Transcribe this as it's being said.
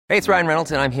Hey, it's Ryan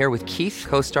Reynolds, and I'm here with Keith,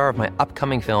 co-star of my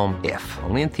upcoming film, If,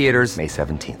 only in theaters May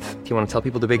 17th. Do you want to tell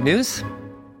people the big news?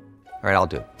 All right, I'll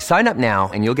do it. Sign up now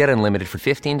and you'll get unlimited for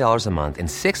 $15 a month and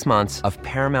 6 months of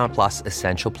Paramount Plus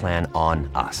Essential Plan on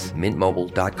us.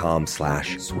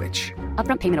 MintMobile.com/switch.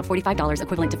 Upfront payment of $45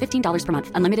 equivalent to $15 per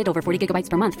month. Unlimited over 40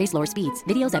 gigabytes per month. Face lower speeds.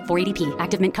 Videos at 480p.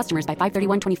 Active Mint customers by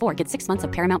 531.24 get 6 months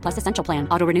of Paramount Plus Essential Plan.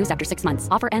 Auto renews after 6 months.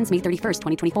 Offer ends May 31st,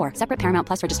 2024. Separate Paramount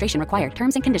Plus registration required.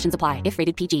 Terms and conditions apply if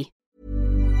rated PG.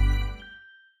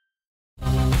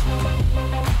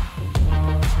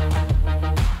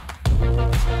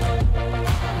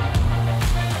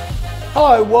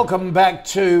 Hello, welcome back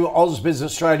to AusBiz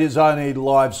Australia's only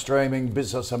live streaming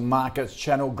business and markets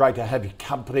channel. Great to have your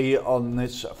company on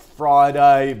this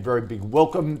Friday. Very big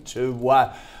welcome to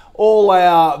all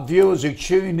our viewers who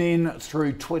tune in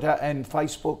through Twitter and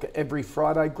Facebook every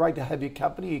Friday. Great to have your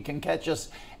company. You can catch us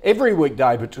every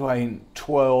weekday between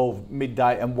 12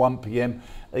 midday and 1 p.m.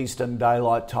 Eastern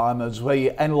Daylight Time as we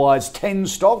analyse 10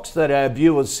 stocks that our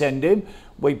viewers send in.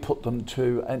 We put them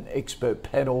to an expert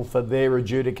panel for their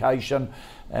adjudication.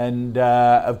 And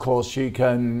of course, you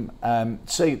can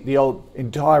see the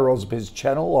entire AusBiz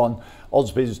channel on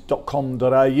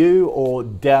ausbiz.com.au or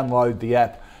download the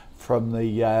app from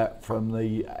the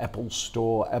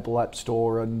Apple App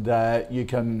Store, and you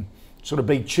can sort of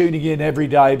be tuning in every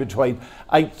day between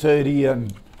 8:30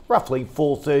 and roughly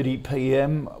 4:30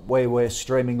 p.m. where we're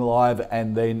streaming live,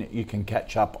 and then you can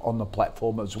catch up on the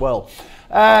platform as well.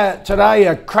 Today,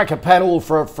 a cracker panel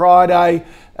for a Friday.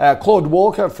 Claude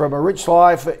Walker from A Rich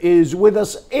Life is with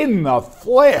us in the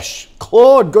flesh.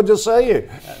 Claude, good to see you.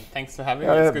 Thanks for having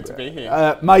me. It's good to be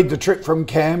here. Made the trip from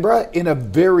Canberra in a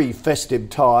very festive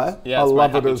tie. Yeah, I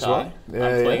love it as well.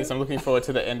 I'm pleased. I'm looking forward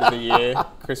to the end of the year.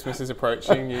 Christmas is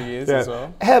approaching, New Year's as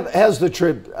well. How's the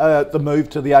trip, the move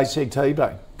to the ACT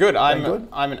been? Good. I'm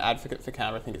an advocate for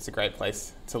Canberra. I think it's a great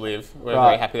place to live. We're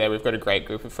very happy there. We've got a great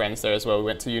group of friends there as well. We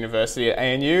went to university at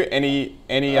ANU.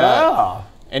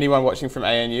 Anyone watching from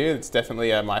ANU, it's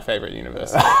definitely my favourite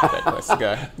university. Great place to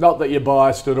go. Not that you're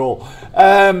biased at all.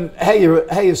 How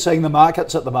you seeing the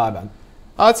markets at the moment?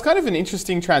 It's kind of an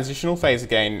interesting transitional phase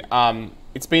again.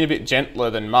 It's been a bit gentler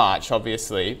than March,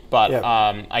 obviously, but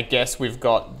I guess we've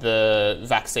got the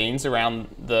vaccines around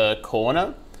the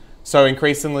corner. So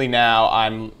increasingly now,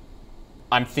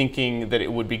 I'm thinking that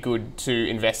it would be good to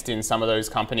invest in some of those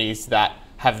companies that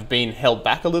have been held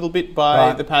back a little bit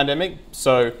by the pandemic.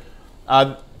 So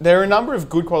there are a number of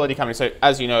good quality companies. So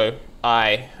as you know,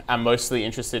 I am mostly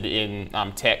interested in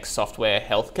tech, software,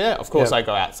 healthcare. Of course, I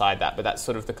go outside that, but that's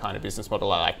sort of the kind of business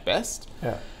model I like best.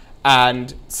 Yeah.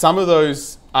 And some of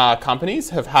those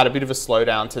companies have had a bit of a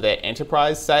slowdown to their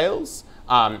enterprise sales,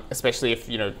 especially if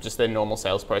just their normal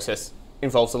sales process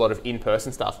involves a lot of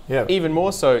in-person stuff. Yeah. Even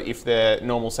more so if their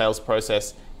normal sales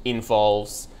process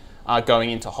involves going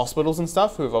into hospitals and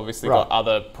stuff, who have obviously got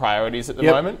other priorities at the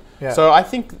moment. Yeah. So I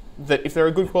think that if they're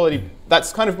a good quality,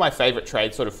 that's kind of my favourite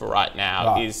trade sort of for right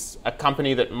now, is a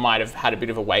company that might have had a bit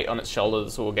of a weight on its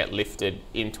shoulders or will get lifted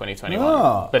in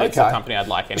 2021. But it's a company I'd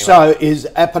like anyway. So is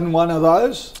Appen one of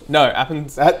those? No,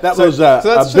 Appen's... That was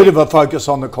a bit of a focus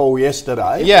on the call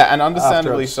yesterday. Yeah, and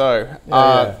understandably so.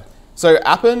 So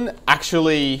Appen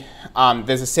actually,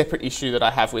 there's a separate issue that I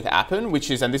have with Appen,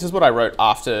 which is, and this is what I wrote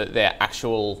after their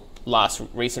actual last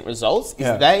recent results,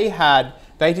 is they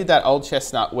did that old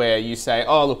chestnut where you say,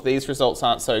 oh, look, these results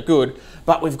aren't so good,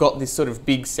 but we've got this sort of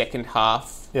big second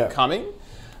half coming.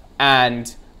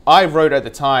 And I wrote at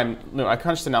the time, I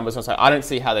crunched the numbers and I was like, I don't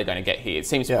see how they're going to get here. It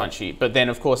seems punchy. But then,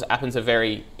 of course, Appen's a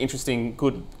very interesting,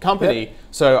 good company.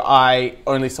 So I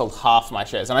only sold half my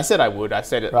shares. And I said I would. I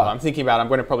said, I'm thinking about I'm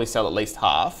going to probably sell at least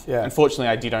half. Yeah. Unfortunately,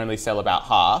 I did only sell about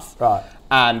half. Right.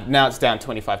 And now it's down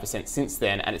 25% since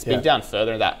then. And it's been down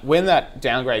further than that. When that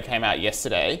downgrade came out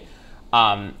yesterday,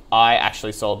 I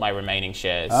actually sold my remaining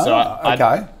shares.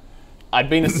 I'd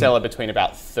been a seller between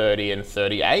about 30 and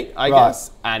 38, I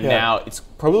guess. And now it's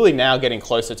probably now getting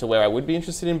closer to where I would be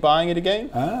interested in buying it again.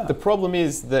 The problem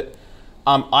is that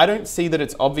I don't see that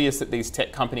it's obvious that these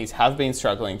tech companies have been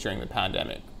struggling during the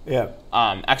pandemic. Yeah.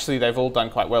 Actually, they've all done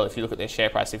quite well if you look at their share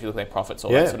price, if you look at their profits,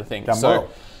 all that sort of thing.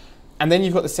 And then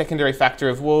you've got the secondary factor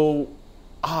of,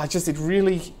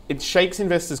 it shakes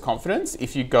investors' confidence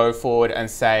if you go forward and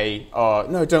say, oh,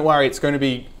 no, don't worry, it's going to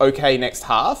be okay next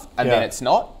half, and then it's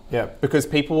not. Yeah. Because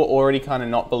people were already kind of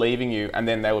not believing you, and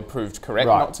then they were proved correct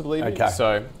not to believe you.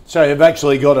 So you've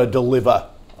actually got to deliver.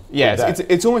 Yes,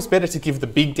 it's almost better to give the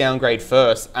big downgrade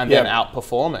first and then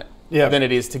outperform it than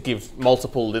it is to give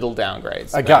multiple little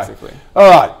downgrades, basically. All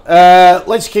right,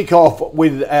 let's kick off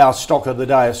with our stock of the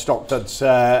day, a stock that's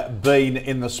been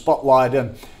in the spotlight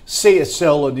and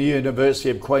CSL and the University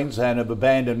of Queensland have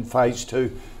abandoned phase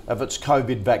 2 of its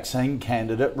COVID vaccine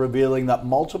candidate, revealing that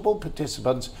multiple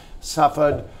participants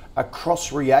suffered a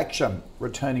cross-reaction,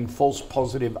 returning false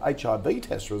positive HIV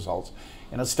test results.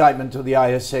 In a statement to the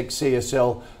ASX,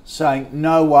 CSL saying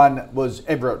no one was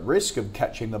ever at risk of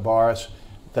catching the virus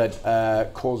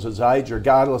that causes AIDS,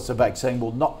 regardless the vaccine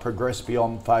will not progress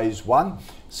beyond phase 1.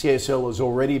 CSL is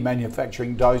already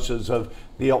manufacturing doses of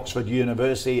the Oxford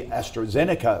University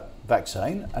AstraZeneca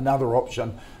vaccine, another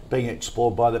option being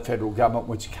explored by the federal government,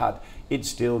 which cut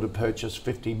its deal to purchase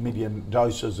 50 million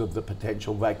doses of the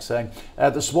potential vaccine.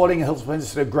 This morning, Health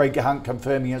Minister Greg Hunt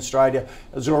confirming Australia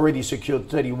has already secured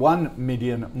 31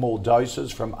 million more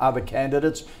doses from other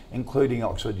candidates, including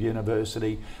Oxford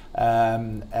University,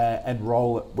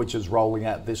 which is rolling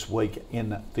out this week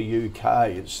in the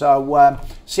UK. So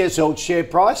CSL share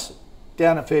price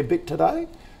down a fair bit today.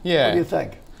 Yeah. What do you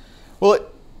think? Well,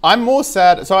 I'm more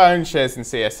sad. So I own shares in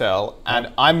CSL,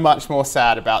 and I'm much more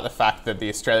sad about the fact that the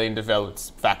Australian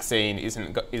developed vaccine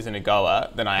isn't a goer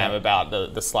than I am about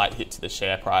the slight hit to the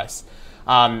share price.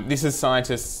 This is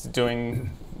scientists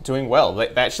doing well. They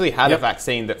actually had a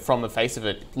vaccine that, from the face of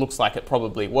it, looks like it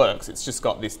probably works. It's just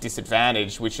got this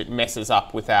disadvantage, which it messes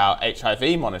up with our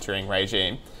HIV monitoring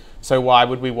regime. So why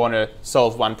would we want to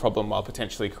solve one problem while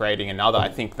potentially creating another? I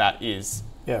think that is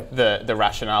the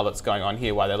rationale that's going on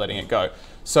here, why they're letting it go.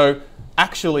 So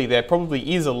actually there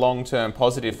probably is a long-term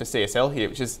positive for CSL here,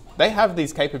 which is they have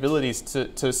these capabilities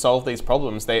to solve these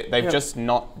problems. They've just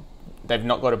not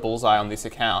got a bullseye on this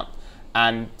account.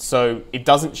 And so it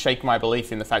doesn't shake my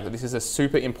belief in the fact that this is a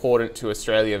super important to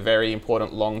Australia, very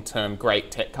important long-term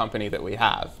great tech company that we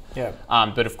have. Yeah.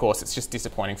 But of course it's just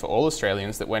disappointing for all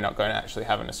Australians that we're not going to actually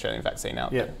have an Australian vaccine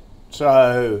out there.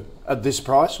 So at this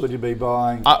price, would you be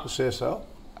buying CSL?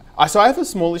 So I have a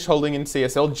smallish holding in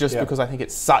CSL just because I think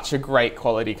it's such a great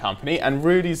quality company, and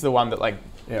Rudi's the one that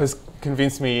has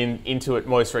convinced me into it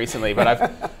most recently.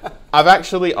 But I've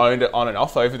actually owned it on and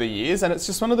off over the years, and it's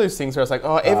just one of those things where I was like,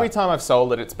 every time I've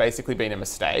sold it, it's basically been a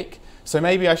mistake. So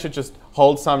maybe I should just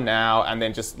hold some now and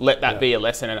then just let that be a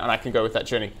lesson, and I can go with that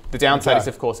journey. The downside is,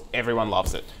 of course, everyone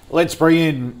loves it. Let's bring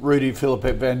in Rudi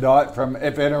Filapek-Vandyck from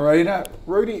FN Arena.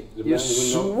 Rudi, you're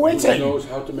sweating. Knows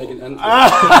how to make an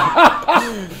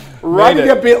entrance. Running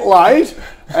a bit late,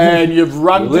 and you've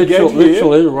run to get here.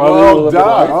 Literally, well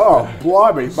done. Oh,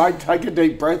 blimey, mate, take a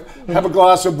deep breath. Have a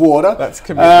glass of water. That's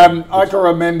commitment. I can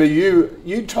remember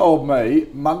you told me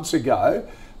months ago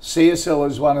CSL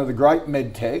is one of the great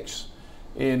med techs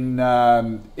in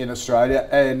Australia,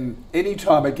 and any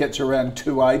time it gets around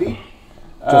 280,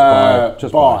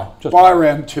 buy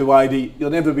around 280.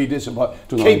 You'll never be disappointed.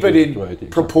 Keep it in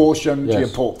proportion to your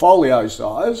portfolio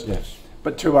size. Yes.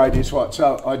 But 280 is what.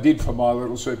 So I did for my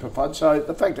little super fund. So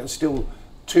the fact that it's still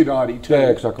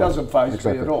 292 doesn't faze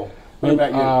me at all. What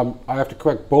about you? I have to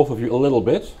correct both of you a little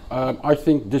bit. I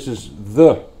think this is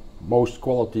the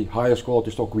highest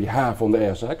quality stock we have on the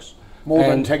ASX. More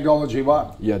than Technology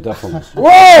One? Yeah, definitely.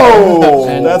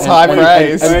 Whoa! That's high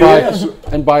praise.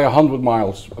 And by 100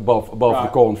 miles above the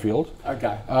cornfield.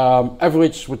 Okay.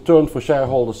 Average return for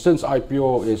shareholders since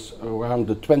IPO is around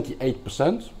the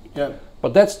 28%. Yeah.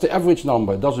 But that's the average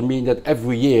number. It doesn't mean that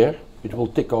every year it will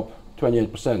tick up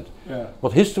 28%. Yeah.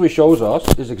 What history shows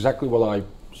us is exactly what I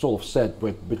sort of said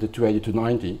with the 280 to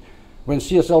 90. When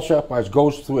CSL share price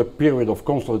goes through a period of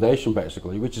consolidation,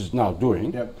 basically, which it's now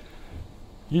doing,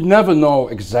 you never know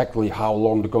exactly how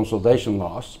long the consolidation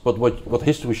lasts, but what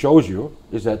history shows you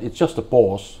is that it's just a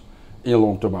pause in a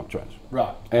long-term uptrend.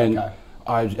 Right. And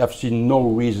I have seen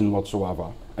no reason whatsoever.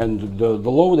 And the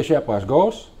lower the share price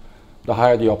goes, the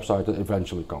higher the upside that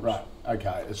eventually comes. Right.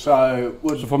 Okay. So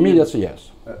for me, that's a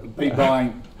yes. Be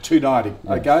buying 290.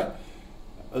 Okay.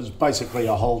 It's basically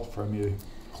a hold from you.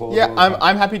 Yeah,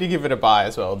 I'm happy to give it a buy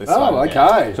as well. This one. Okay.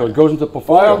 Yeah. So it goes into the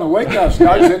portfolio. Buy on the weakness,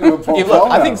 goes into the portfolio.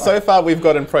 Look, I think so far we've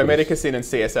gotten Pro Medicus in and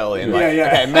CSL in.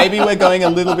 Okay, maybe we're going a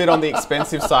little bit on the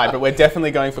expensive side, but we're definitely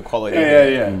going for quality.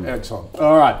 Excellent.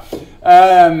 All right.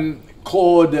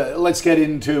 Claude, let's get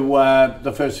into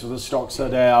the first of the stocks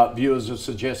that our viewers have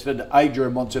suggested.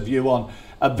 Adrian wants a view on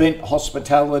event,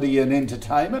 hospitality and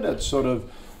entertainment. It's sort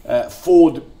of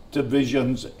four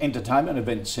divisions: entertainment,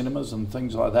 event, cinemas and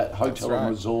things like that, hotel and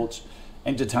resorts,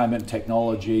 entertainment,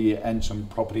 technology and some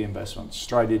property investments.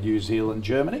 Australia, New Zealand,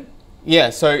 Germany.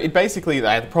 Yeah, so it basically,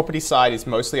 the property side is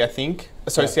mostly, I think,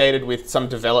 associated with some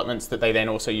developments that they then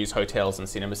also use hotels and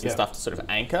cinemas and stuff to sort of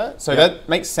anchor. So that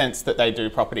makes sense that they do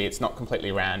property. It's not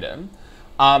completely random.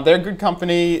 They're a good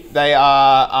company. They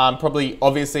are probably,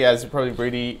 obviously, as probably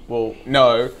Rudi will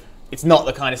know, it's not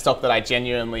the kind of stock that I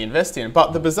genuinely invest in.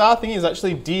 But the bizarre thing is I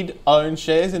actually did own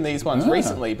shares in these ones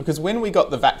recently, because when we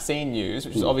got the vaccine news,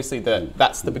 which is obviously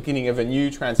that's the beginning of a new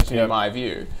transition in my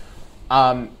view,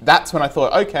 that's when I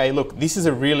thought, okay, look, this is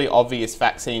a really obvious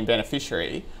vaccine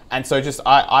beneficiary. And so just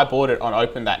I bought it on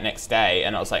open that next day,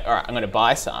 and I was like, all right, I'm going to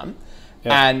buy some.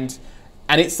 And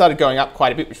it started going up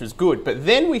quite a bit, which was good. But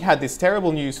then we had this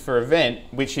terrible news for Event,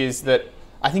 which is that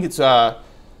I think it's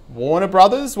Warner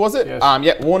Brothers, was it?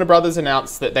 Yes. Warner Brothers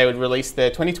announced that they would release their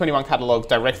 2021 catalogue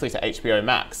directly to HBO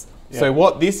Max. So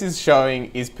what this is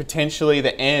showing is potentially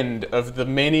the end of the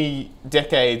many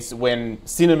decades when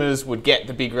cinemas would get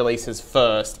the big releases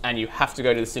first, and you have to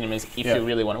go to the cinemas if you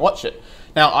really want to watch it.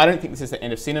 Now, I don't think this is the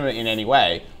end of cinema in any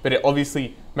way, but it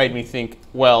obviously made me think,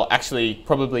 well, actually,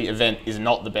 probably Event is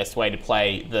not the best way to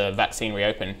play the vaccine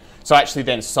reopen. So I actually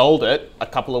then sold it a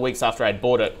couple of weeks after I'd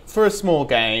bought it for a small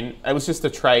gain. It was just a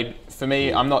trade for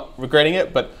me. I'm not regretting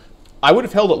it, but I would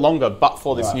have held it longer but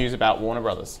for this news about Warner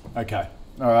Brothers. Okay.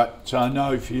 All right. So I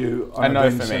know for you. I know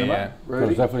for me, yeah. Well,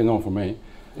 it's definitely no for me.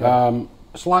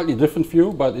 Slightly different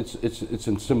view, but it's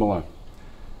in similar.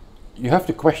 You have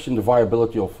to question the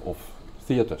viability of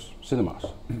theaters, cinemas,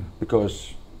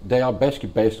 because they are basically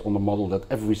based on the model that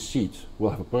every seat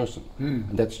will have a person,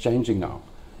 and that's changing now.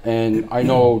 And I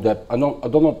know that I don't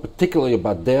know particularly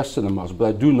about their cinemas, but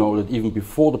I do know that even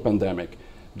before the pandemic,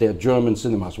 their German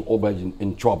cinemas were already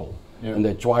in trouble, and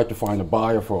they tried to find a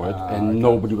buyer for it, and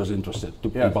nobody was interested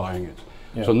in buying it.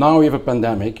 So now we have a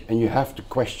pandemic, and you have to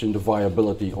question the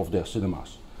viability of their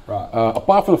cinemas. Right.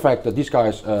 Apart from the fact that these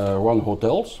guys run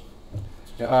hotels,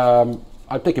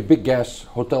 I take a big guess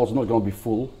hotels are not going to be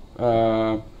full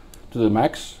to the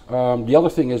max. The other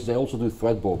thing is they also do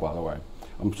Threadbow, by the way.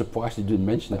 I'm surprised you didn't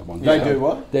mention that one. They do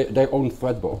what? They own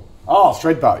Threadbow. Oh,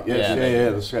 Threadbow,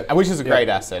 yes, that's right. And which is a great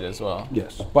asset as well.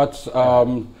 Yes, but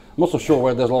I'm not so sure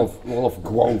where there's a lot of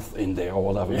growth in there or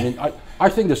whatever. I mean, I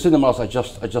think the cinemas are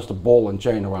just a ball and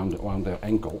chain around their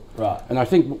ankle. Right. And I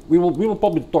think we will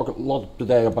probably talk a lot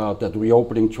today about that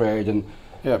reopening trade and.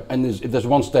 Yeah, and if there's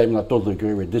one statement I totally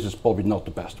agree with, this is probably not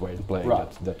the best way to play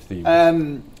that theme.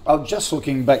 I'm just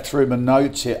looking back through my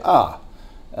notes here.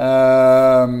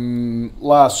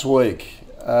 Last week.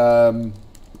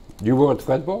 You were at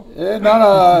Threadbow? Yeah,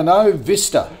 no.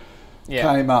 Vista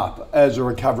came up as a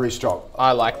recovery stock.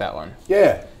 I like that one.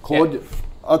 Yeah, Claude.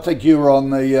 I think you were on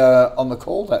the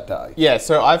call that day. Yeah,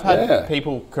 so I've had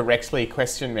people correctly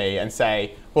question me and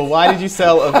say, well, why did you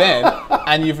sell Event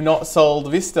and you've not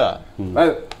sold Vista?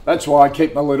 That's why I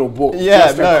keep my little book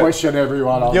just to question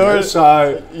everyone on this.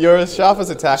 So you're as sharp as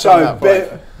a tack on that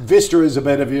point. Vista is a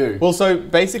better view. Well, so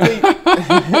basically...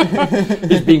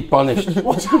 He's being punished. I've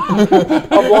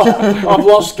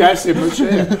lost gas in my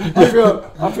chair.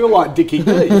 I feel like Dickie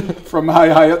D from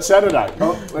Hey Hey It's Saturday.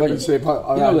 Let me see if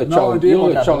I have no idea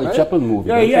what happened Charlie Chaplin movie.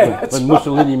 When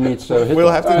Mussolini meets Hitler.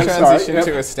 We'll have to transition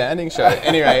to a standing show.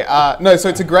 Anyway, no, so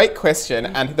it's a great question,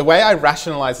 and the way I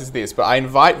rationalise is this, but I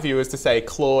invite viewers to say,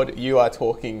 Claude, you are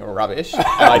talking rubbish, and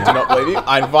I do not believe you.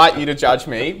 I invite you to judge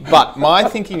me, but my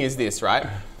thinking is this, right?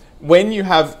 When you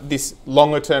have this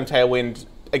longer term tailwind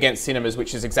against cinemas,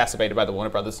 which is exacerbated by the Warner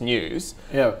Brothers news,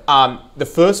 the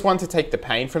first one to take the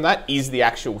pain from that is the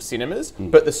actual cinemas,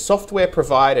 but the software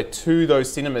provider to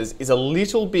those cinemas is a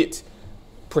little bit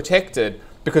protected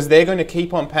because they're going to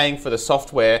keep on paying for the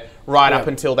software right up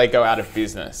until they go out of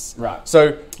business. Right.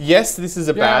 So yes, this is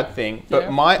a bad thing,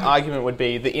 but my argument would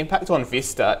be the impact on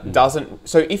Vista doesn't...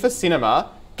 So if a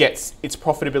cinema gets its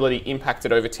profitability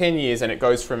impacted over 10 years and it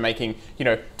goes from making,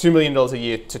 $2 million a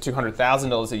year to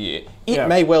 $200,000 a year, it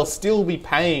may well still be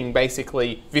paying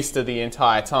basically Vista the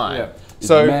entire time. Yeah.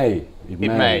 So It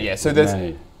may, yeah. So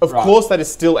there's... Of course, that is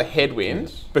still a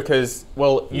headwind because,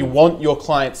 well, you want your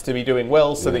clients to be doing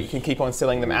well so that you can keep on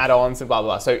selling them add-ons and blah,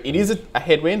 blah, blah. So it is a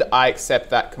headwind. I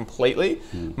accept that completely.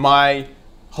 My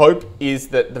hope is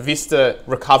that the Vista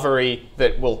recovery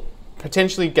that will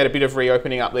potentially get a bit of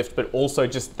reopening uplift, but also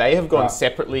just they have gone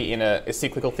separately in a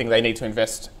cyclical thing. They need to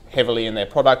invest heavily in their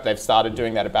product. They've started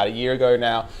doing that about a year ago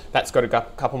now. That's got a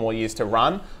couple more years to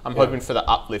run. I'm hoping for the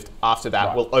uplift after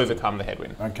that will overcome the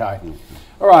headwind. Okay.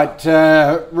 All right,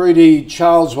 Rudi,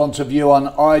 Charles wants a view on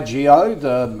IGO,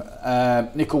 the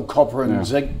nickel, copper and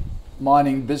zinc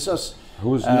mining business.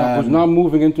 Who's now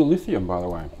moving into lithium, by the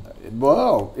way.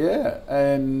 Well,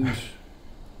 and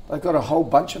they've got a whole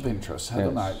bunch of interests,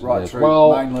 haven't they? Right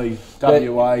through mainly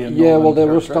WA and Northern they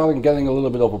were Territory. getting a little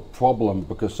bit of a problem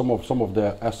because some of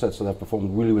their assets that have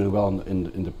performed really, really well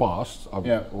in the past are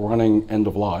running end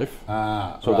of life.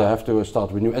 So they have to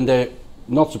start renew, and they,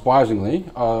 not surprisingly,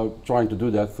 are trying to do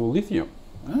that through lithium.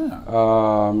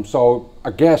 So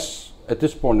I guess at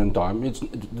this point in time,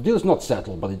 the deal is not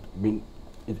settled, but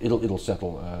it'll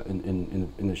settle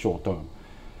in the short term.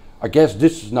 I guess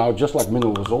this is now just like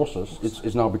mineral resources.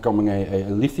 It's now becoming a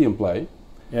lithium play.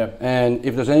 Yeah. And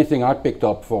if there's anything I picked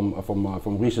up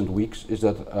from recent weeks is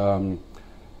that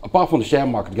apart from the share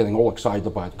market getting all excited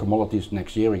about commodities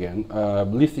next year again,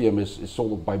 lithium is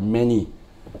sort of by many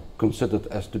considered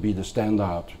as to be the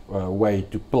standard way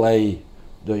to play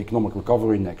the economic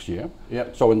recovery next year.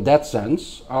 Yep. So in that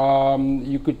sense,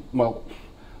 you could, well,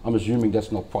 I'm assuming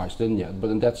that's not priced in yet, but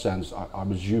in that sense,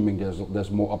 I'm assuming there's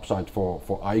more upside for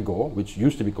IGOR, which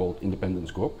used to be called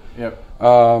Independence Group. Yep.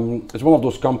 It's one of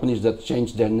those companies that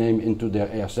changed their name into their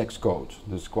ASX code.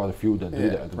 There's quite a few that do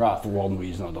that for one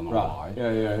reason, I don't know why.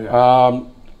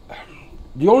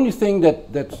 The only thing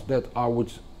that I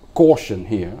would caution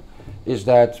here is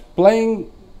that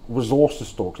playing resources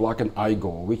stocks like an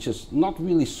IGOR, which is not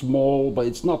really small, but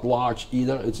it's not large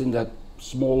either, it's in that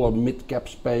smaller mid-cap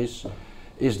space,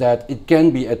 is that it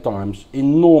can be at times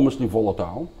enormously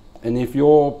volatile. And if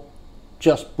you're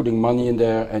just putting money in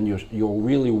there and you're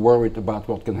really worried about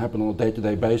what can happen on a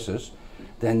day-to-day basis,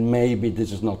 then maybe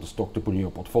this is not the stock to put in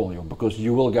your portfolio, because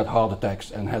you will get heart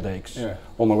attacks and headaches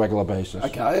on a regular basis.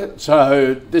 Okay,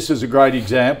 so this is a great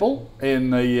example. In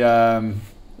the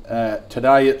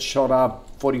today it shot up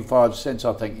 45 cents,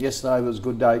 I think. Yesterday was a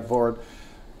good day for it.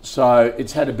 So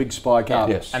it's had a big spike up.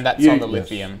 Yes. And that's on the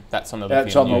lithium. That's on the lithium.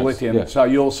 That's on the lithium. Yes. So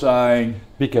you're saying...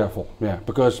 Be careful,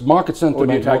 because market sentiment...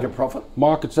 Would you take a profit?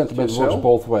 Market sentiment You works sell?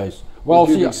 both ways. Well,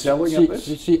 Would you be selling at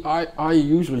this? see, I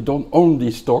usually don't own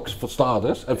these stocks for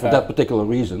starters, and for that particular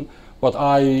reason. But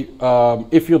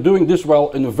if you're doing this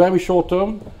well in a very short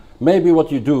term, maybe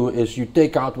what you do is you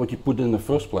take out what you put in the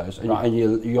first place, and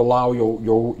you allow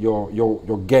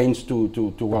your gains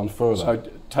to run further. So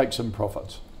take some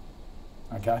profits.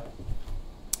 Okay.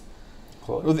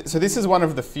 Well, so this is one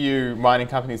of the few mining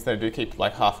companies that I do keep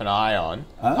like half an eye on,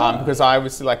 because I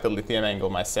obviously like the lithium angle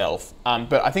myself.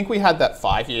 But I think we had that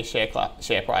 5-year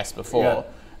share price before,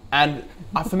 and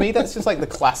for me that's just like the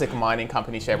classic mining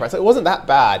company share price. It wasn't that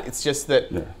bad. It's just that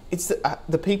it's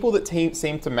the people that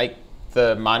seem to make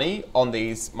the money on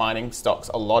these mining stocks.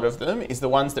 A lot of them is the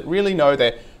ones that really know,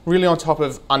 they're really on top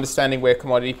of understanding where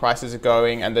commodity prices are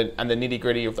going and the nitty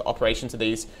gritty of the operations of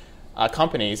these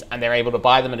companies, and they're able to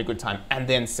buy them at a good time and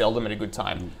then sell them at a good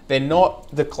time. They're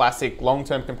not the classic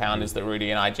long-term compounders that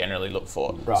Rudi and I generally look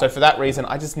for. Right. So for that reason,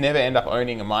 I just never end up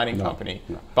owning a mining company.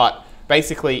 But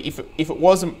basically, if it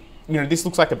wasn't, this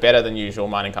looks like a better than usual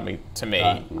mining company to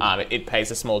me. It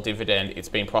pays a small dividend. It's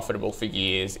been profitable for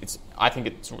years. I think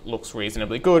it looks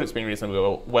reasonably good. It's been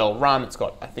reasonably well run. It's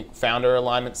got, I think, founder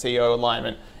alignment, CEO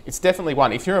alignment. It's definitely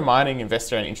one. If you're a mining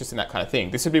investor and interested in that kind of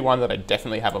thing, this would be one that I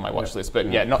definitely have on my watch list. But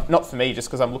not for me, just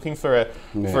because I'm looking for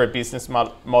a business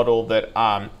model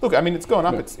that look. I mean, it's gone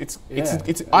up. It's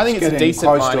I think it's a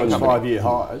decent mining company. 5-year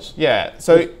highs. Yeah.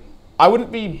 So I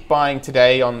wouldn't be buying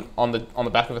today on the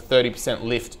back of a 30%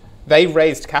 lift. They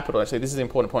raised capital. Actually, this is an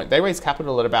important point. They raised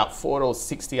capital at about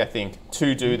 $4.60, I think,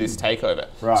 to do this takeover.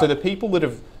 Right. So the people that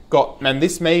have got, and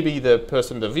this may be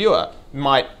the viewer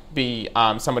might be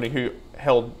somebody who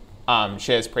held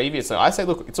shares previously. I say,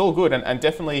 look, it's all good, and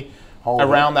definitely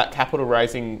around that capital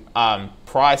raising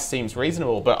price seems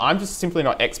reasonable, but I'm just simply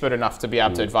not expert enough to be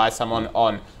able to advise someone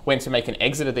on when to make an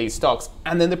exit of these stocks.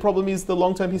 And then the problem is the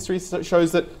long-term history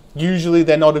shows that usually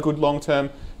they're not a good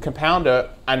long-term compounder,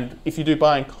 and if you do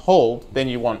buy and hold, then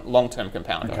you want long-term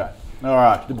compounder. Okay, all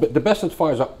right. The best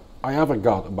advice I ever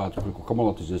got about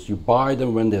commodities is you buy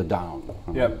them when they're down.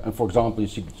 Yep. And for example, you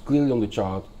see clearly on the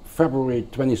chart, February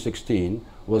 2016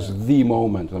 was the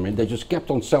moment. I mean, they just kept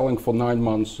on selling for 9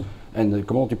 months, and the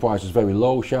commodity price is very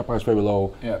low, share price very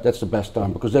low. Yep. That's the best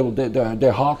time, because they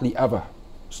hardly ever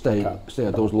stay at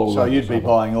those low levels. So you'd be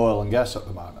buying oil and gas at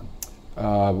the moment?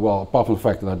 Well, apart from the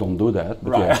fact that I don't do that.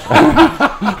 But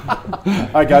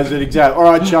Okay, so exactly.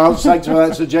 All right, Charles, thanks for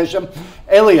that suggestion.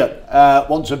 Elliot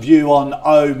wants a view on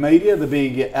O Media, the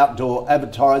big outdoor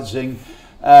advertising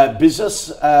business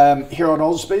here on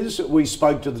AusBiz. We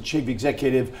spoke to the Chief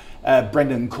Executive,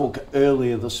 Brendan Cook,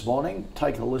 earlier this morning.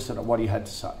 Take a listen at what he had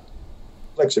to say.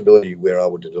 Flexibility we're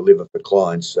able to deliver for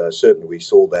clients. Certainly we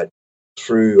saw that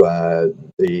through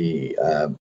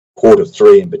the quarter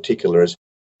 3 in particular, as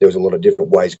there was a lot of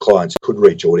different ways clients could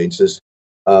reach audiences.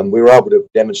 We were able to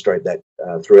demonstrate that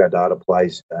through our data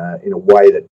plays in a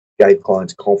way that gave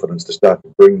clients confidence to start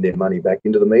to bring their money back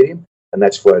into the medium, and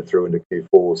that's flowed through into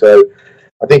Q4. So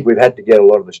I think we've had to get a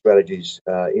lot of the strategies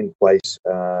in place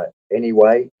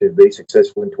anyway to be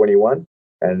successful in 21,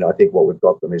 and I think what we've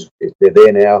got them is they're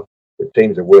there now. The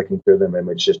teams are working through them, and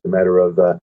it's just a matter of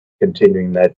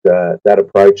continuing that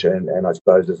approach, and I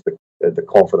suppose as the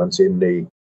confidence in the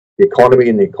economy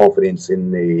and the confidence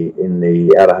in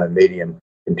the out-of-home medium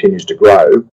continues to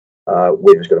grow,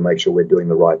 we're just got to make sure we're doing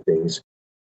the right things.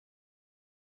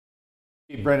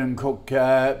 Brendan Cook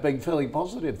being fairly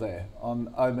positive there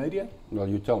on O-Media. Well,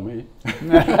 you tell me.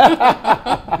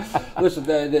 Listen,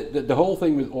 the whole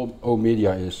thing with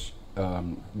O-Media is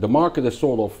the market is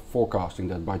sort of forecasting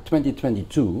that by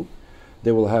 2022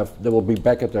 they will be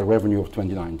back at their revenue of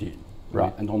 2019,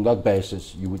 right? And on that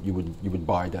basis, you would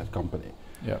buy that company.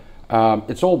 Yeah.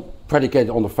 It's all predicated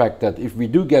on the fact that if we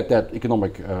do get that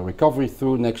economic recovery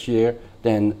through next year,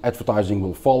 then advertising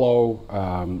will follow.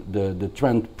 The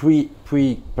trend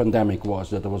pre-pandemic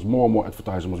was that there was more and more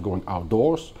advertising was going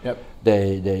outdoors. Yep.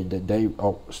 They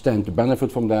stand to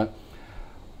benefit from that.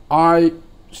 I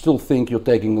still think you're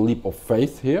taking a leap of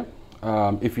faith here.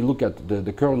 If you look at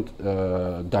the current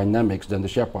dynamics, then the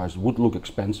share price would look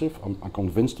expensive. I'm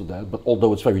convinced of that. But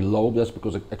although it's very low, that's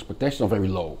because expectations are very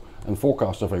low and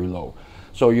forecasts are very low.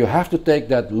 So you have to take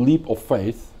that leap of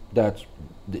faith that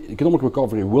the economic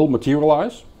recovery will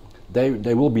materialize.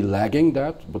 They will be lagging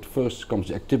that, but first comes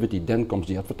the activity, then comes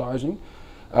the advertising.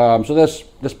 So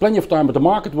there's plenty of time, but the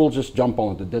market will just jump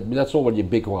on it. That's already a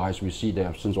big rise we see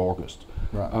there since August.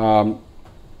 Right.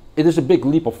 It is a big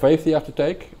leap of faith you have to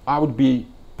take. I would be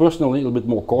personally a little bit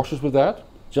more cautious with that,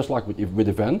 just like with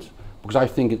event, because I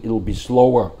think it'll be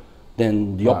slower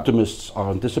than the optimists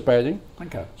are anticipating.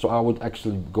 Okay. So I would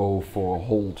actually go for a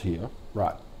hold here.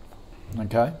 Right.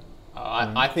 Okay.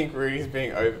 I think Rudy's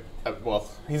being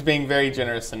he's being very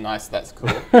generous and nice. That's cool.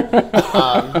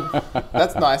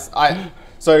 That's nice.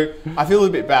 So I feel a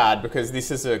bit bad because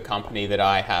this is a company that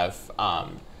I have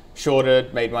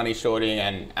shorted, made money shorting,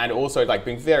 and also like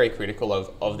been very critical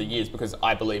of the years because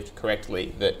I believed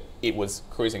correctly that it was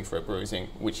cruising for a bruising,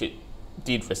 which it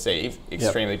did receive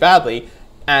extremely badly.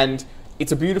 And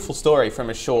it's a beautiful story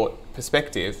from a short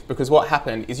perspective because what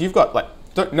happened is you've got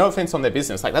no offense on their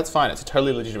business, that's fine, it's a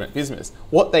totally legitimate business.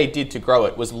 What they did to grow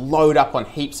it was load up on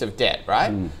heaps of debt,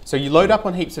 right? So you load up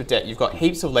on heaps of debt, you've got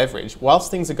heaps of leverage.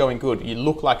 Whilst things are going good, you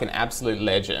look like an absolute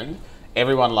legend,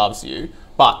 everyone loves you.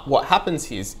 But what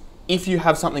happens is, if you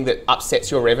have something that upsets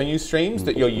your revenue streams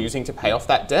that you're using to pay off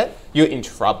that debt, you're in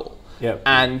trouble. Yep.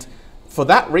 And for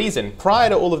that reason, prior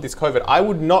to all of this COVID, I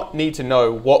would not need to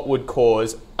know what would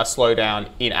cause a slowdown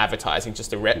in advertising,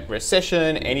 just a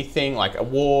recession, anything like a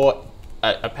war,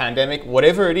 a pandemic,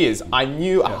 whatever it is. I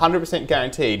knew 100%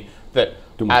 guaranteed that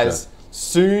as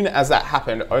soon as that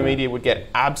happened, O-Media would get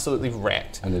absolutely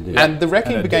wrecked. And it did. And the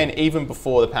wrecking began even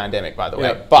before the pandemic, by the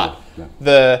way. But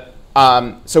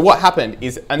so what happened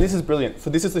is, and this is brilliant,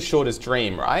 this is the shortest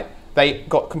dream, right? They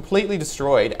got completely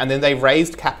destroyed and then they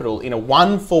raised capital in a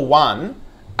 1-for-1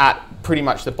 at pretty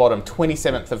much the bottom,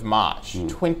 27th of March.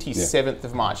 27th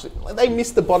of March. They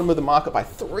missed the bottom of the market by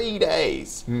 3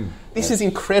 days. This is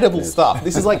incredible stuff.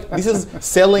 This is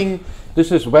selling.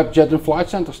 This is Webjet and Flight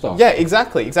Centre stuff. Yeah,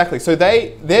 exactly. So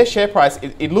their share price,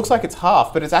 it looks like it's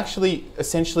half, but it's actually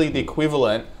essentially the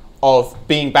equivalent of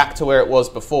being back to where it was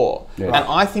before. Yes. And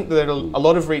I think that a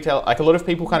lot of retail, a lot of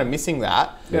people kind of missing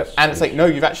that. Yes. And it's no,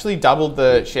 you've actually doubled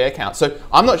the share count. So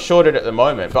I'm not shorted at the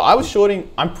moment, but I've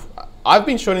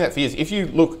been shorting that for years. If you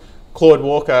look Claude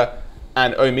Walker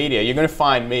and O-Media, you're going to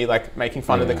find me making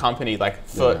fun of the company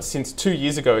since 2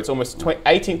 years ago. It's almost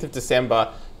 18th of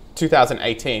December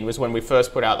 2018 was when we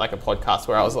first put out a podcast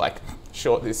where I was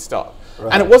short this stock.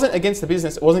 Right. And it wasn't against the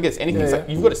business, it wasn't against anything. It's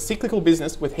you've got a cyclical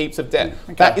business with heaps of debt.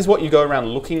 Okay. That is what you go around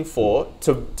looking for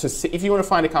to see. If you want to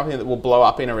find a company that will blow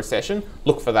up in a recession,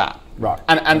 look for that. Right.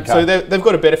 And so they've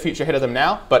got a better future ahead of them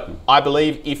now, but I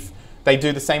believe if they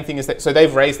do the same thing as that, so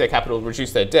they've raised their capital,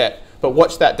 reduced their debt, but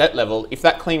watch that debt level. If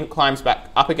that climbs back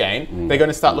up again, they're going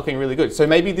to start looking really good. So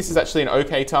maybe this is actually an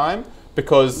okay time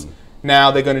because now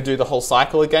they're going to do the whole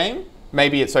cycle again.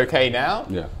 Maybe it's okay now,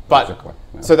 but exactly.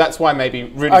 So that's why maybe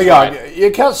Rudy's right. You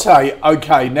can't say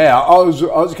okay now. I was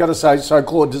going to say, so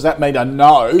Claude, does that mean a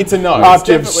no? It's a no.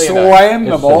 After you've slammed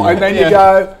them all, and then you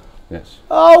go,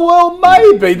 oh well,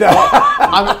 maybe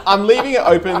that. I'm leaving it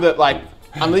open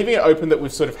that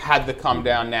we've sort of had the come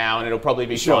down now, and it'll probably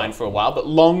be fine for a while. But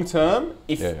long term,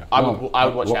 I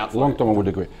would watch out for. Long term, I would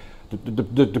agree.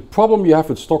 The problem you have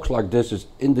with stocks like this is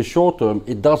in the short term,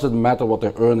 it doesn't matter what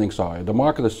their earnings are. The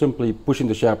market is simply pushing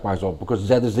the share price up because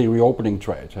that is the reopening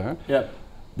trade. Huh? Yeah.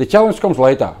 The challenge comes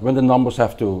later when the numbers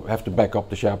have to back up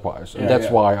the share price, and that's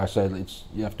why I said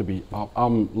you have to be. I'm a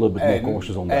little bit more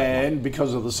cautious on that. And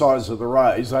because of the size of the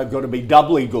raise, they've got to be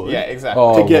doubly good. Yeah,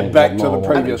 exactly. To get back to the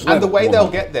previous level. And the way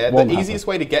they'll get there, the easiest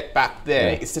way to get back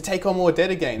there is to take on more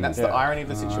debt again. That's the irony of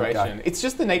the situation. Okay. It's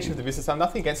just the nature of the business. I'm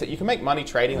nothing against it. You can make money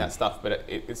trading that stuff, but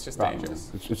it's just dangerous.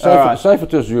 It's safer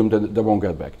to assume that they won't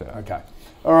get back there. Okay.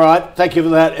 All right. Thank you for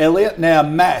that, Elliot. Now,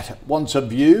 Matt wants a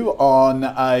view on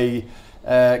a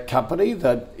company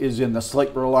that is in the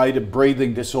sleep-related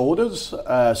breathing disorders,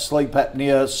 sleep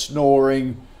apnea,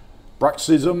 snoring,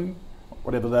 bruxism,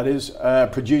 whatever that is,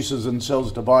 produces and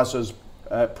sells devices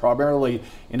primarily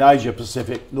in Asia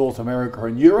Pacific, North America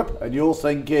and Europe. And you're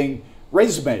thinking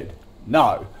ResMed.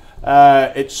 No.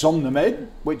 It's SomnoMed,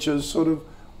 which is sort of,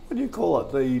 what do you call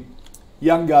it, the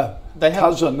younger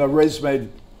cousin, the ResMed.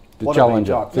 The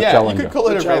challenger. You could call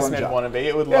it a ResMed wannabe.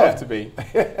 It would love to be.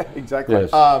 Exactly.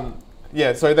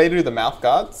 Yes. So they do the mouth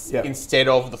guards instead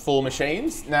of the full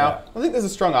machines. Now, I think there's a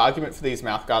strong argument for these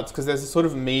mouth guards because there's a sort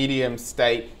of medium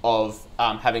state of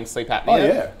having sleep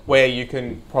apnea where you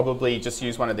can probably just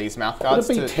use one of these mouth guards.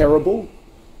 Would it be terrible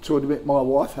to admit my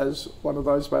wife has one of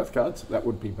those mouth guards? That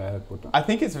would be bad, wouldn't it? I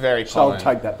think it's very common. So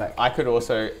I'll take that back. I could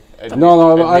also... I'm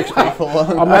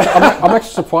actually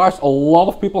surprised a lot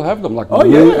of people have them, a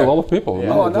lot of people.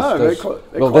 Yeah. Oh, I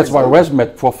know. That's why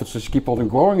ResMed profits just keep on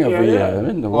growing every year. I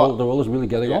mean, the world is really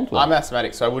getting onto it. I'm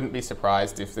asthmatic, so I wouldn't be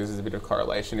surprised if there's a bit of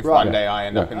correlation. If one day I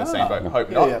end up in the same boat,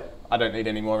 hope not. I don't need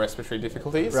any more respiratory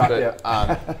difficulties.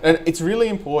 And it's really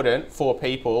important for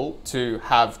people to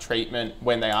have treatment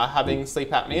when they are having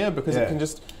sleep apnea because it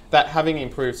can having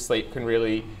improved sleep can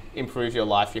really improve your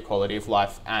life, your quality of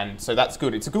life, and so that's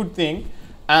good. It's a good thing.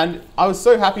 And I was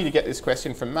so happy to get this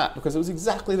question from Matt because it was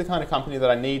exactly the kind of company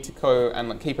that I need to go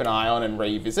and keep an eye on and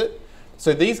revisit.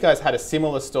 So these guys had a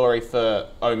similar story for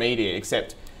Omedia,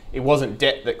 except it wasn't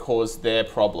debt that caused their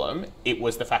problem. It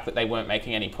was the fact that they weren't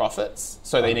making any profits.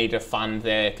 So they need to fund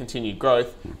their continued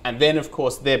growth. And then, of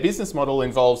course, their business model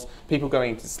involves people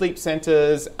going to sleep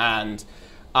centers and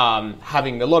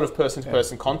having a lot of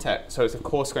person-to-person contact, so it's of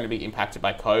course going to be impacted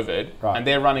by COVID, and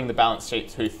they're running the balance sheet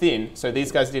too thin. So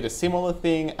these guys did a similar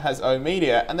thing as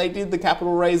Omedia, and they did the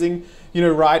capital raising,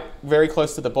 right very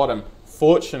close to the bottom.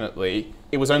 Fortunately,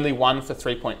 it was only 1 for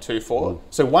 3.24.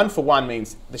 So 1 for 1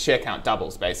 means the share count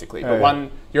doubles basically. But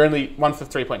you're only 1 for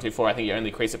 3.24. I think you only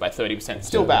increase it by 30%.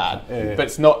 Still bad, but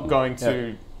it's not going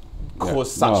to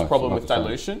cause such problem with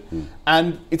dilution.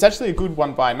 And it's actually a good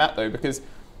one by Matt though, because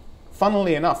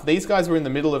funnily enough, these guys were in the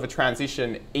middle of a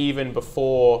transition even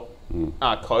before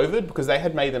COVID because they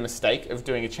had made the mistake of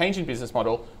doing a change in business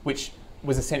model, which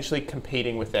was essentially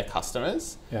competing with their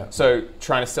customers. So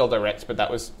trying to sell direct, but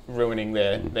that was ruining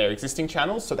their existing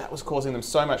channels. So that was causing them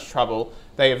so much trouble.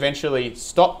 They eventually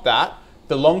stopped that.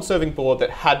 The long-serving board that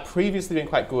had previously been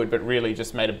quite good, but really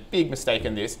just made a big mistake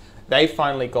in this, they've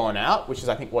finally gone out, which is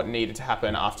I think what needed to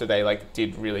happen after they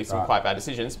did really some quite bad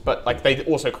decisions. But they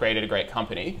also created a great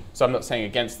company. So I'm not saying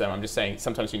against them. I'm just saying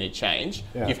sometimes you need change.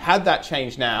 You've had that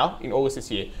change now in August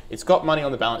this year. It's got money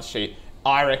on the balance sheet.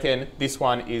 I reckon this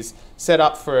one is set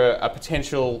up for a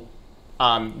potential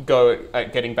go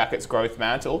at getting back its growth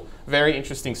mantle. Very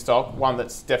interesting stock. One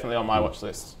that's definitely on my watch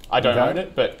list. I don't own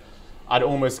it, but I'd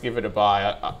almost give it a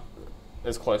buy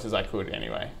as close as I could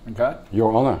anyway. Okay.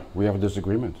 Your Honor, we have a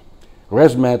disagreement.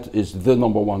 ResMed is the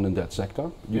number one in that sector.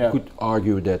 You could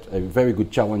argue that a very good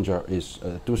challenger is,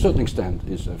 to a certain extent,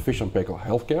 is Fisher & Paykel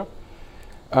Healthcare.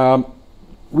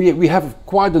 We have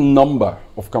quite a number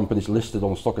of companies listed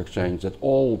on the stock exchange that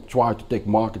all try to take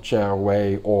market share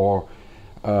away or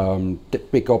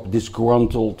pick up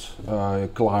disgruntled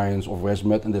clients of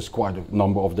ResMed, and there's quite a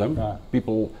number of them.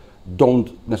 People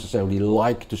don't necessarily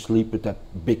like to sleep with that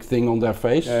big thing on their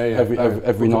face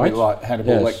every night. Like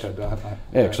Hannibal Lecter, don't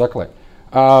they? Yeah, exactly.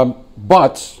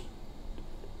 But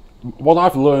what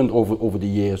I've learned over the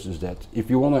years is that if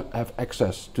you want to have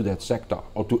access to that sector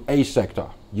or to a sector,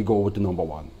 you go with the number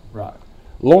one. Right.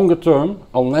 Longer term,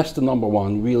 unless the number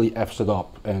one really F's it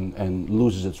up and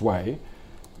loses its way,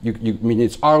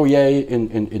 it's REA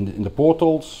in the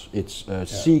portals, it's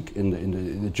Seek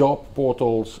in the job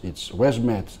portals, it's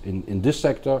ResMed in this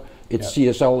sector, it's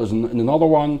CSL is in another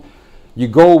one. You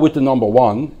go with the number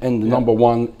one, and the number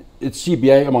one, it's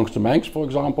CBA amongst the banks, for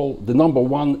example. The number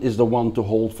one is the one to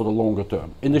hold for the longer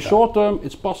term. In the short term,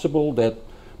 it's possible that,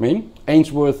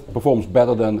 Ainsworth performs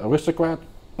better than Aristocrat.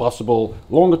 Possible.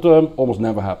 Longer term, almost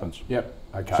never happens. Yep.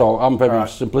 Okay. So I'm very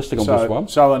simplistic on this one.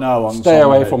 So I know on Stay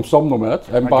away from SomnoMed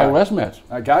and buy ResMed.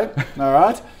 Okay. All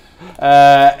right.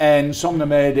 And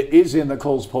SomnoMed is in the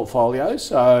calls portfolio,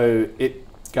 so it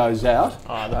goes out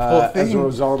as a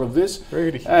result of this.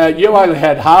 Rudi. You only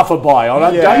had half a buy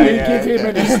on it. Don't you give him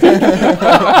any stick.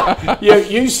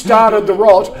 You started the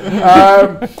rot.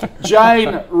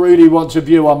 Jane, Rudi wants a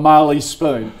view on Marley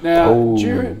Spoon. Now,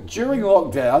 during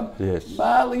lockdown,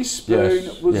 Marley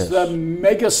Spoon was the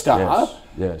megastar.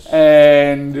 Yes.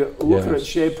 And look at its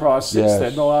share price since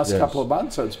then, the last couple of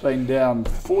months, it's been down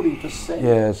 40%.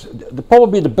 Yes.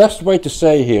 Probably the best way to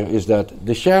say here is that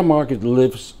the share market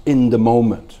lives in the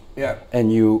moment. Yeah.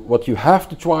 And what you have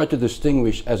to try to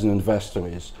distinguish as an investor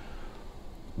is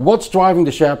what's driving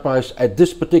the share price at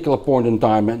this particular point in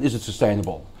time, and is it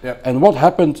sustainable? Yeah. And what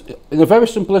happened in a very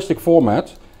simplistic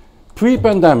format,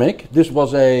 pre-pandemic, this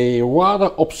was a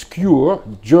rather obscure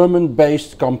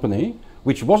German-based company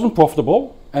which wasn't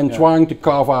profitable and trying to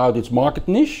carve out its market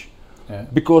niche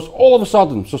because all of a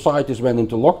sudden societies went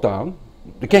into lockdown,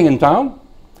 the king in town,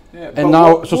 and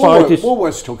now societies...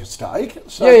 Woolworths took a stake,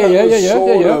 so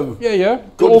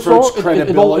Good for its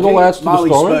credibility. It all adds to the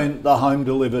story. Spoon, the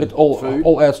home-delivered It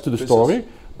all adds to the story.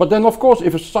 But then, of course,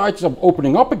 if societies are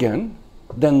opening up again,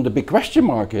 then the big question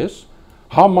mark is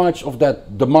how much of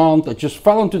that demand that just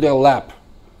fell into their lap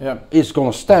is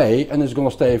going to stay, and is going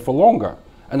to stay for longer.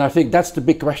 And I think that's the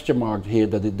big question mark here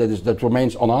that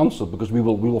remains unanswered, because we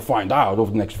will find out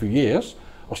over the next few years.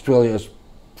 Australia is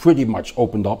pretty much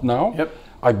opened up now. Yep.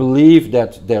 I believe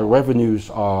that their revenues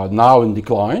are now in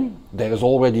decline. There is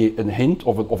already a hint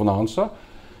of an answer.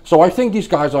 So I think these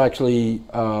guys are actually,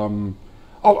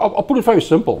 I'll put it very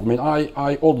simple. I mean,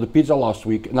 I ordered a pizza last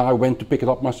week and I went to pick it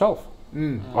up myself.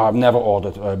 I've never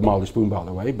ordered a Marley Spoon, by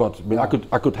the way, but I mean, I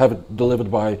could have it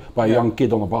delivered by a young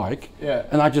kid on a bike. Yeah.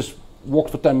 And I just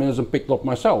walked for 10 minutes and picked it up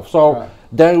myself. So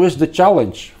there is the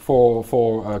challenge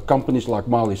for companies like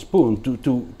Marley Spoon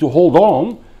to hold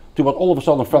on to what all of a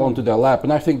sudden fell into their lap.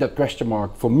 And I think that question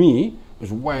mark for me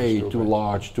is way too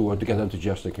large to get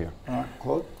enthusiastic here.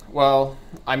 Claude? Well,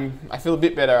 I feel a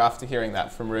bit better after hearing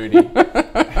that from Rudi. You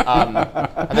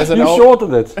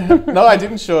shorted it. No, I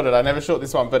didn't short it. I never short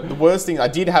this one. But the worst thing, I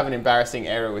did have an embarrassing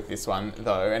error with this one,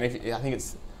 though. And I think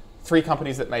it's 3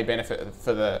 companies that may benefit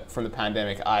from the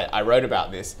pandemic. I wrote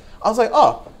about this. I was like,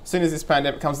 oh, as soon as this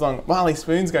pandemic comes along, Marley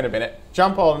Spoon's going to benefit.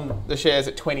 Jump on the shares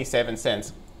at 27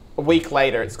 cents. A week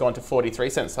later, it's gone to 43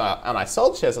 cents. And I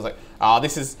sold shares. I was like,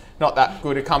 this is not that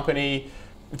good a company.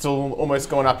 It's almost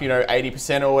gone up,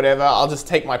 80% or whatever. I'll just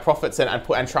take my profits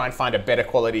and try and find a better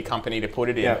quality company to put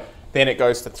it in. Yeah. Then it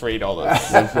goes to $3.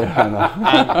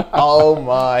 And oh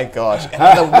my gosh.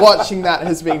 And watching that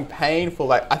has been painful.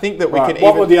 Like, I think that we can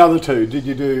What were the other two? Did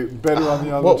you do better on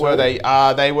the other two? What were they?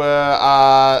 They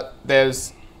were,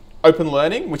 there's Open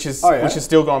Learning, which is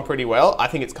still going pretty well. I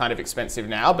think it's kind of expensive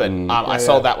now, but I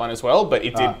sold that one as well. But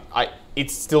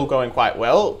it's still going quite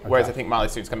well. Whereas I think Marley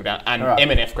Spoon's coming down, and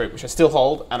M&F Group, which I still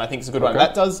hold, and I think it's a good one.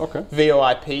 That does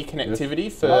VoIP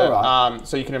connectivity for,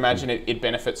 so you can imagine it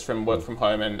benefits from work from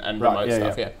home and remote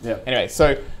stuff. Anyway,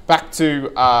 so back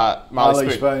to Marley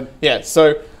Spoon. Yeah.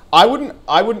 So I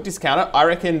wouldn't discount it. I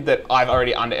reckon that I've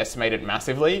already underestimated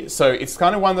massively. So it's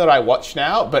kind of one that I watch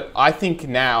now, but I think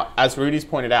now, as Rudi's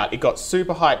pointed out, it got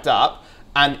super hyped up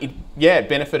and it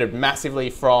benefited massively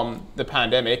from the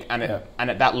pandemic and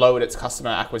that lowered its customer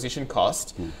acquisition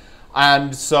cost.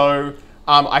 And so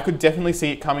I could definitely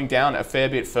see it coming down a fair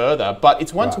bit further, but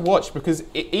it's one to watch because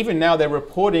even now they're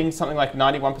reporting something like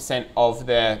 91% of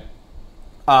their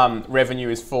revenue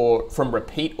is from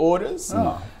repeat orders.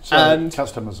 So and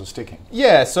customers are sticking.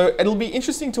 Yeah, so it'll be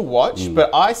interesting to watch,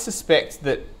 but I suspect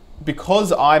that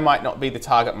because I might not be the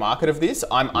target market of this,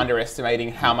 I'm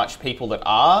underestimating how much people that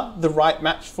are the right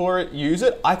match for it use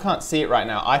it. I can't see it right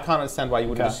now. I can't understand why you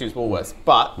wouldn't just use Woolworths.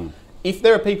 But if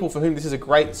there are people for whom this is a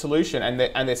great solution and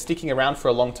they're sticking around for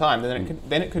a long time,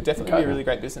 then it could definitely be a really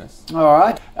great business. All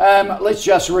right. Let's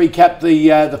just recap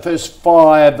the first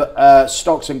 5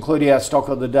 stocks, including our stock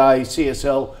of the day.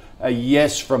 CSL, a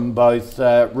yes from both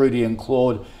Rudi and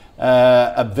Claude.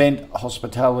 Event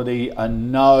Hospitality, a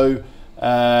no.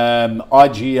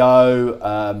 IGO,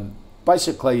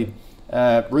 basically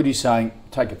Rudi's saying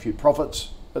take a few profits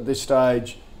at this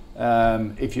stage.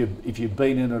 If you've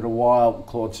been in it a while,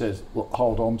 Claude says look,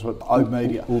 hold on to it.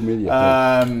 O-Media.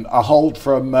 A hold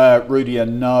from Rudi, a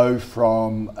no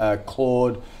from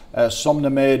Claude.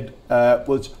 Somnomed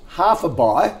was half a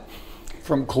buy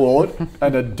from Claude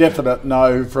and a definite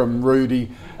no from Rudi.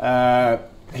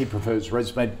 He prefers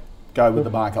ResMed. Go with the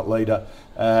market leader.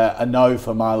 A no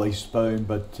for Marley Spoon,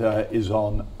 but is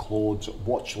on Claude's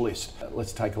watch list.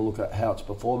 Let's take a look at how it's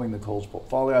performing. The calls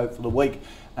portfolio for the week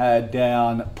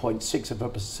down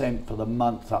 0.6% for the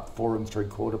month, up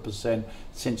 4.75%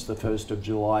 since the 1st of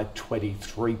July,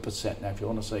 23%. Now, if you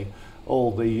want to see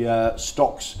all the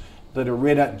stocks that are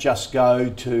in it. Just go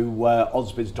to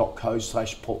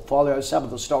ausbiz.co/portfolio. Some of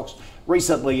the stocks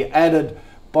recently added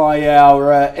by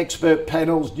our expert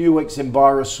panels: Nuix,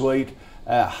 EnviroSuite,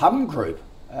 Hum Group,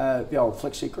 the old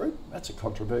Flexi Group, that's a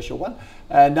controversial one,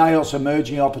 NAOS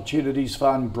Emerging Opportunities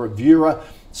Fund, Bravura.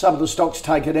 Some of the stocks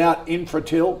taken out: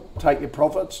 Infratil, take your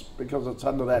profits because it's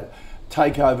under that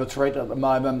takeover threat at the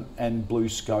moment, and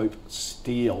BlueScope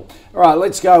Steel. All right,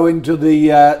 let's go into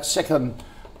the second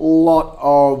lot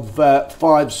of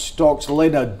 5 stocks.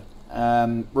 Leonard,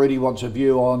 Rudi wants a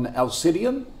view on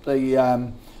Alcidion,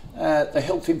 the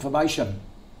health information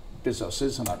business,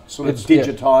 isn't it? Sort of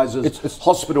digitises it's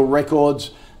hospital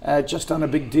records. Just done a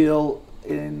big deal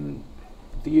in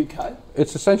the UK.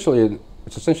 It's essentially an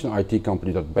IT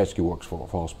company that basically works for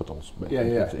hospitals.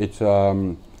 It's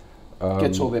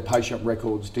gets all their patient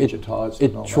records digitised.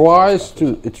 It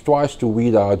tries to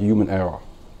weed out human error,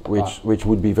 which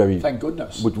would be very, thank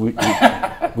goodness, which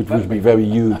would be very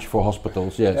huge for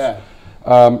hospitals. Yes.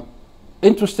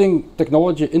 Interesting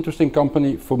technology, interesting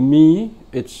company. For me,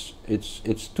 it's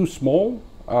too small.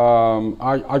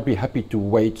 I'd be happy to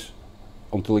wait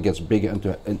until it gets bigger and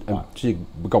see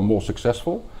it become more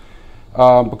successful.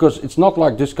 Because it's not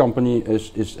like this company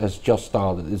has just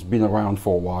started. It's been around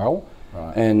for a while,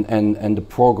 and the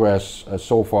progress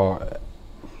so far,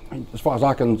 as far as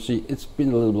I can see, it's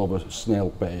been a little bit of a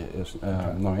snail pace.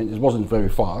 No, it wasn't very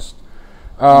fast.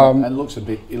 And looks a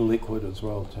bit illiquid as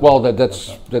well. Well,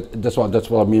 that's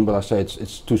what I mean. But I say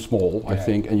it's too small. I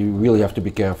think, and you really have to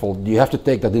be careful. You have to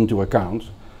take that into account.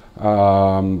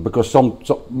 Because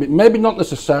maybe not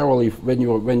necessarily when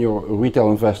you're a retail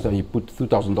investor and you put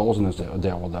 $2,000 in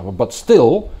there or whatever, but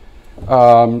still,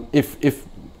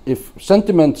 if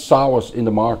sentiment sours in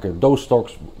the market, those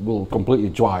stocks will completely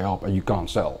dry up and you can't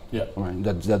sell. Yeah, I mean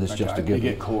that is just a given.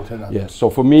 You get caught in it. Yes. So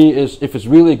for me, if it's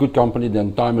really a good company,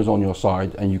 then time is on your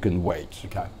side and you can wait.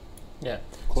 Okay. Yeah.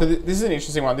 So this is an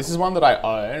interesting one. This is one that I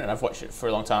own and I've watched it for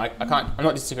a long time. I'm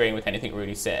not disagreeing with anything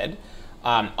Rudi said.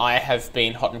 I have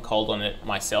been hot and cold on it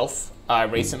myself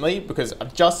recently because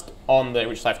I've just on the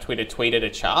Rich Life Twitter tweeted a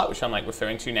chart, which I'm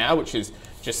referring to now, which is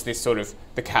just this sort of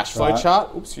the cash flow chart.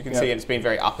 Oops, you can see it's been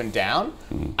very up and down.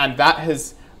 And that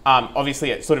has obviously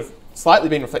it's sort of slightly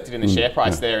been reflected in the share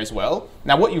price there as well.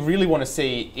 Now, what you really want to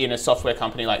see in a software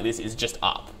company like this is just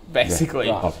up, basically.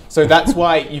 Yeah, right. So that's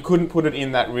why you couldn't put it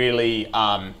in that really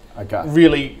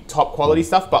really top quality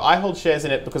stuff, but I hold shares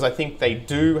in it because I think they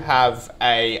do have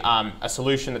a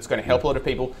solution that's going to help a lot of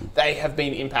people. They have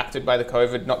been impacted by the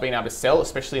COVID not being able to sell,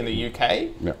 especially in the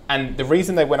UK. And the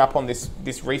reason they went up on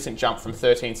this recent jump from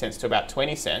 13 cents to about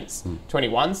 20 cents,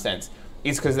 21 cents,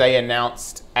 is because they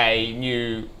announced a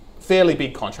new fairly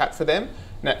big contract for them.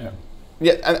 Now,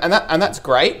 and that's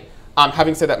great.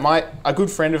 Having said that, a good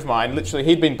friend of mine, literally,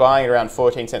 he'd been buying it around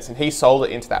 14 cents and he sold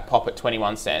it into that pop at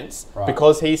 21 cents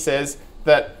because he says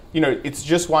that, it's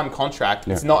just one contract.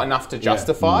 It's not enough to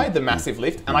justify the massive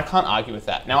lift. And I can't argue with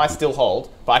that. Now, I still hold,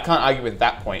 but I can't argue with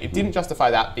that point. It didn't justify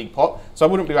that big pop. So I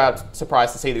wouldn't be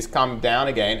surprised to see this come down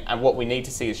again. And what we need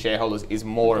to see as shareholders is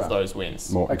more of those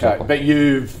wins. Exactly. But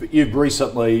you've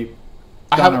recently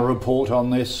done a report on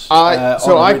this. So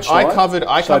I covered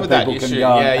that issue.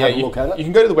 Look at it. You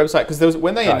can go to the website because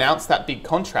when they announced that big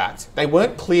contract, they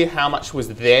weren't clear how much was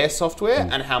their software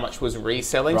and how much was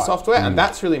reselling software, and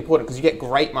that's really important because you get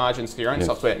great margins for your own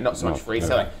software, not so much for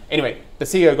reselling. Anyway, the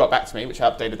CEO got back to me, which I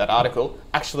updated that article.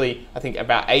 Actually, I think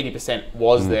about 80%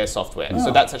 was their software,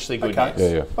 so that's actually good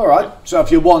news. All right. So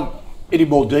if you want any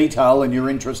more detail and you're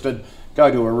interested,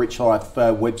 go to a Rich Life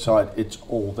website. It's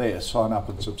all there. Sign up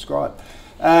and subscribe.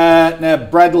 Now,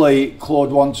 Bradley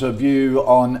Claude wants a view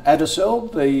on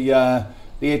Adacel, the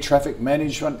air traffic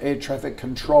management, air traffic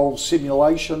control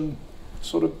simulation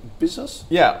sort of business.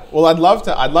 Yeah, well, I'd love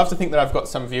to think that I've got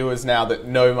some viewers now that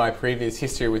know my previous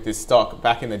history with this stock.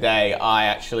 Back in the day, I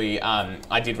actually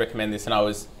I did recommend this and I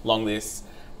was long this,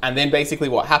 and then basically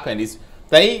what happened is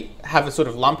they have a sort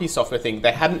of lumpy software thing.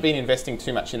 They hadn't been investing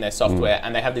too much in their software,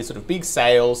 and they have these sort of big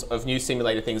sales of new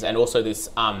simulator things, and also this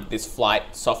this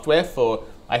flight software for.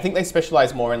 I think they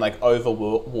specialize more in over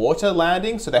water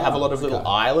landing, so they have a lot of little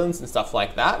islands and stuff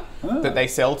like that that they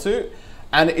sell to,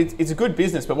 and it's a good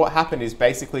business. But what happened is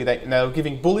basically they were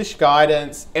giving bullish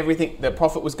guidance. Everything, the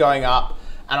profit was going up.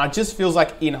 And it just feels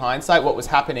like in hindsight, what was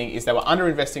happening is they were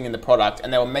underinvesting in the product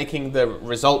and they were making the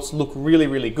results look really,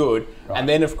 really good. And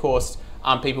then, of course,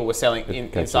 people were selling,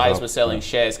 insiders were selling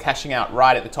shares, cashing out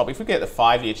right at the top. If we get the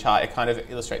 5-year chart, it kind of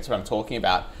illustrates what I'm talking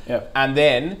about. And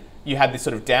then you had this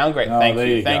sort of downgrade. Thank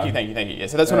you. Yeah,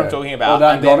 so that's what I'm talking about.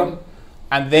 Well done, got them.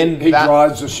 And then he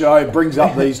drives the show, brings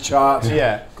up these charts.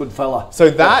 Yeah. Good fella. So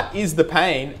that is the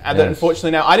pain. And then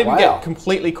unfortunately now, I didn't get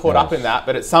completely caught up in that,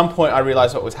 but at some point I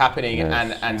realized what was happening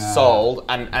and sold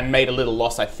and made a little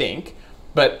loss, I think.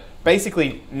 But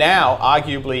basically now,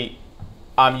 arguably,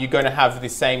 you're going to have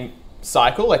this same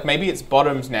cycle. Like maybe it's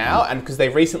bottoms now, and because they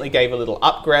recently gave a little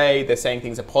upgrade, they're saying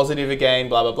things are positive again,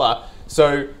 blah, blah, blah.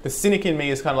 So the cynic in me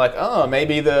is kind of like, oh,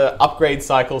 maybe the upgrade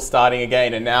cycle's starting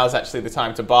again, and now is actually the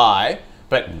time to buy.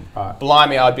 But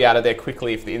blimey, I'd be out of there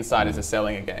quickly if the insiders are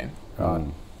selling again.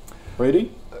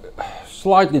 Rudi?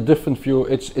 Slightly different view.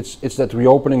 It's that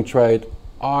reopening trade.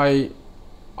 I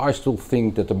still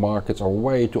think that the markets are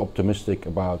way too optimistic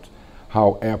about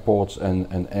how airports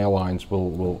and airlines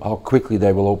will how quickly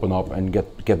they will open up and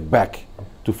get back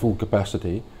to full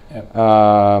capacity. Yep.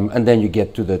 And then you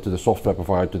get to the software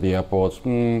provider, to the airports.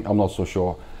 I'm not so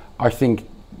sure. I think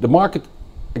the market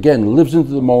again lives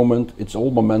into the moment. It's all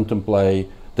momentum play.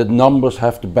 The numbers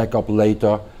have to back up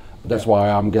later. That's why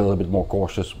I'm getting a little bit more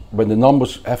cautious. When the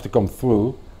numbers have to come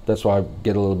through, that's why I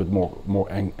get a little bit more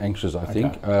anxious. I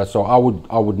think. So I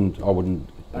wouldn't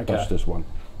touch this one.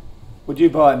 Would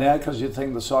you buy it now because you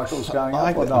think the cycle's going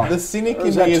up or not? The cynic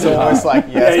in me is almost like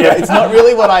yes, it's not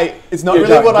really what I. It's not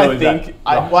really what I think.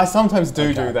 I sometimes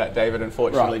do that, David.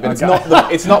 Unfortunately, but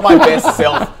it's not my best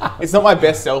self. It's not my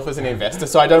best self as an investor.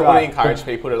 So I don't want to encourage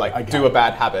people to do a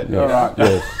bad habit.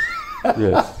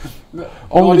 Yes.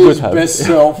 Only his best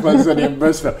self as an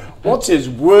investor. What's his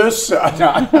worst? We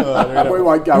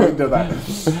won't go into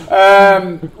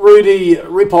that. Rudi,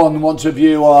 Ripon wants a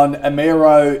view on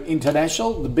Amero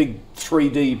International, the big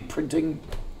 3D printing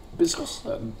business.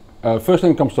 First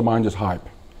thing that comes to mind is hype.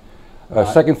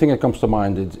 Second thing that comes to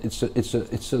mind is it's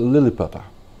a Lilliputter.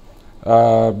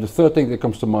 The third thing that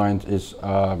comes to mind is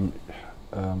I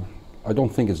don't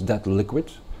think it's that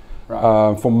liquid.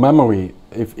 From memory,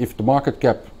 if the market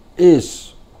cap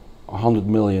is 100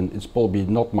 million, it's probably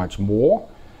not much more.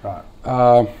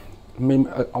 I mean,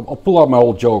 I'll pull out my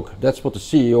old joke. That's what the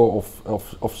CEO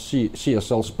of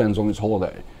CSL spends on his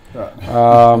holiday.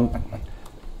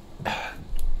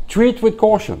 Treat with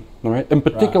caution, right? In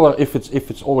particular, if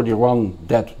it's already run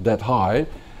that high.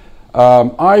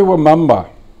 I remember,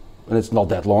 and it's not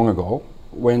that long ago,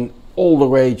 when all the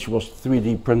rage was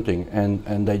 3D printing,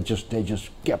 and they just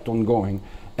kept on going.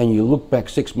 And you look back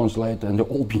 6 months later, and they're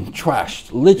all being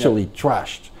trashed, literally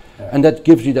trashed, and that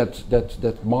gives you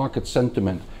that market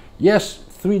sentiment. Yes,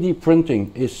 3D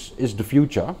printing is the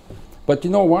future, but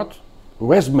you know what?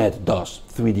 ResMed does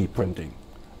 3D printing,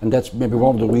 and that's maybe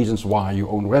one of the reasons why you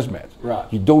own ResMed.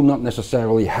 You do not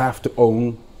necessarily have to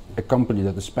own a company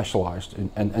that is specialized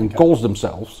and calls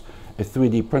themselves a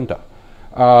 3D printer.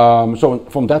 So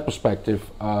from that perspective,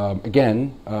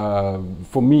 again,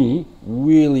 for me,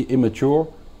 really immature,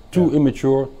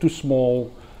 too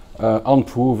small,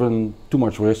 unproven, too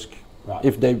much risk.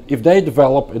 If they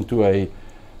develop into a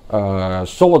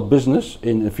solid business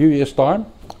in a few years' time,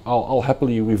 I'll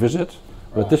happily revisit.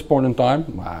 But at this point in time,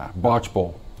 barge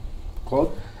pole.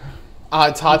 Claude?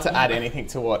 It's hard to add anything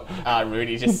to what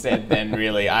Rudi just said then,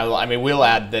 really. I mean, we'll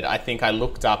add that I think I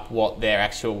looked up what their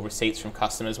actual receipts from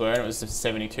customers were, and it was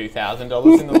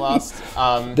 $72,000 in the last...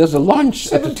 There's a lunch.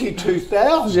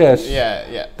 72,000? Yes.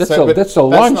 Yeah. That's a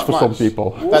lunch for some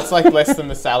people. That's like less than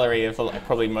the salary of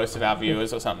probably most of our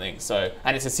viewers or something. So,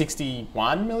 and it's a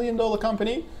 $61 million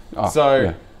company.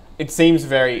 It seems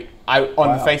very...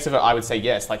 on the face of it, I would say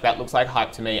yes. Like that looks like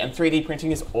hype to me. And 3D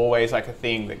printing is always like a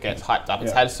thing that gets hyped up.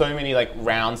 It's had so many like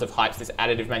rounds of hypes. This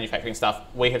additive manufacturing stuff.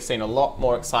 We have seen a lot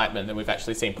more excitement than we've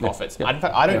actually seen profits. In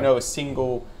fact, I don't know a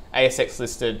single ASX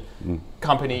listed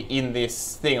company in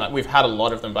this thing. Like we've had a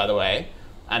lot of them, by the way,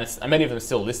 and many of them are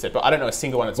still listed. But I don't know a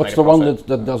single one that's made a profit. What's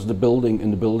the one that does the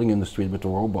building industry with the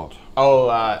robot? Oh,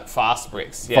 Fast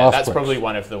Bricks. Yeah, that's probably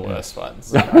one of the worst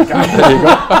ones. There you go.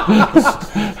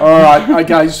 All right.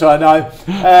 Okay. So no.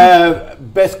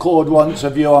 Beth Claude wants a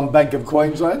view on Bank of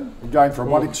Queensland, going from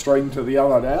one extreme to the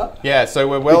other now. Yeah. So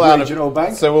we're well out of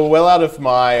bank. So we're well out of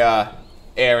my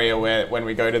area when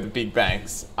we go to the big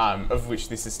banks, of which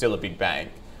this is still a big bank.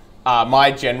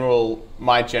 My general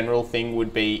thing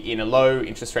would be in a low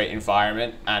interest rate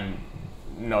environment and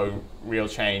no real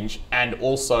change, and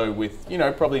also with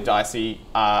probably dicey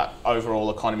overall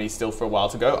economy still for a while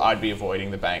to go, I'd be avoiding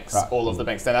the banks, all of the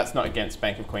banks. Now that's not against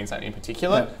Bank of Queensland in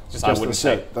particular, just I wouldn't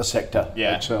take the sector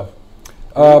itself.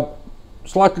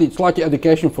 Slightly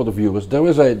education for the viewers. There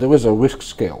is a risk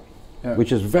scale,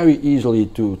 which is very easily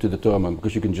to determine,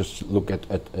 because you can just look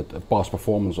at past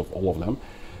performance of all of them.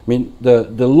 I mean,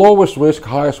 the lowest risk,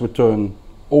 highest return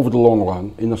over the long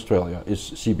run in Australia is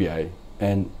CBA,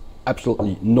 and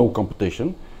absolutely no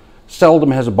competition.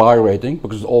 seldom has a buy rating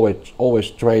because it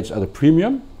always trades at a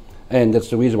premium, and that's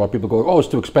the reason why people go, oh, it's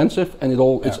too expensive, and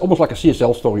it's almost like a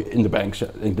CSL story in the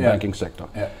banking sector.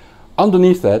 Yeah.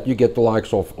 Underneath that, you get the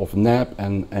likes of NAB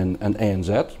and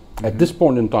ANZ. At this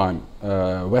point in time,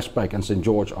 Westpac and St.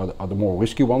 George are the more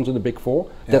risky ones in the big four.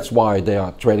 Yeah. That's why they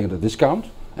are trading at a discount.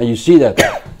 And you see that.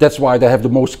 That's why they have the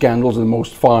most scandals and the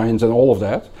most fines and all of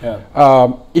that.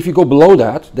 Yeah. If you go below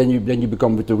that, then you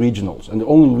become with the regionals. And the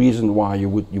only reason why you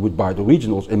would buy the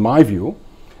regionals, in my view,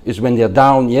 is when they're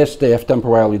down. Yes, they have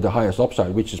temporarily the highest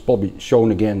upside, which is probably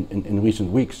shown again in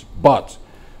recent weeks. But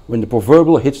when the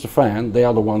proverbial hits the fan, they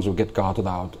are the ones who get carted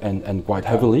out and quite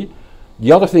heavily.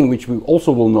 The other thing which we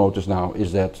also will notice now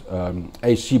is that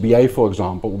a CBA, for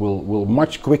example, will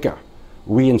much quicker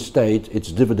reinstate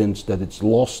its dividends that it's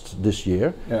lost this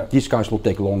year. Yeah. These guys will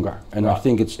take longer, and I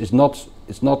think it's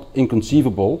not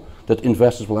inconceivable that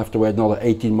investors will have to wait another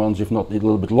 18 months, if not a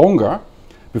little bit longer,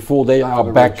 before they are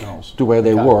back to where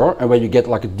they were, and where you get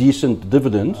like a decent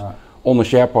dividend on a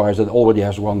share price that already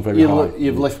has run very high.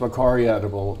 You've left Macquarie out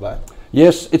of all of that.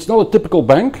 Yes, it's not a typical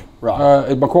bank.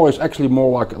 Right. Macquarie is actually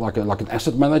more like an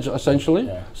asset manager essentially.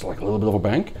 Yeah. It's like a little bit of a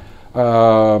bank.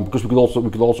 Because we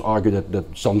could also argue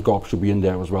that Suncorp should be in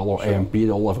there as well, or AMP. They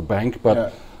all have a bank,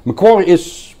 but Macquarie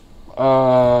is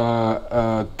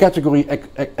category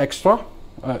extra.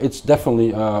 It's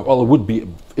definitely it would be,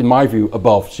 in my view,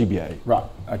 above CBA. Right.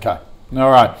 Okay.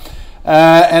 All right.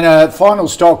 And a final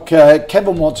stock.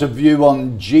 Kevin wants a view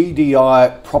on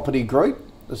GDI Property Group.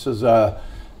 This is a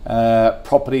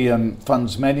property and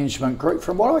funds management group.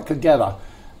 From what I could gather,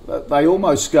 they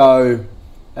almost go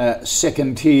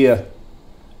second tier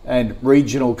and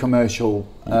regional commercial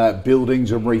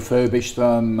buildings and refurbish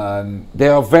them, and they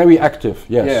are very active.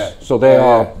 Yes, yeah. So they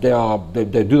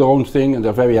do their own thing and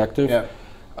they're very active. Yeah.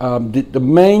 The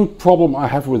main problem I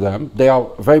have with them, they are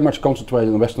very much concentrated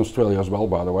in Western Australia as well,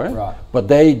 by the way. Right. But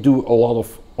they do a lot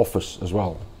of office as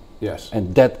well. Yes.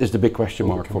 And that is the big question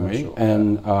mark for me.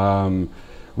 And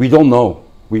we don't know.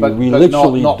 We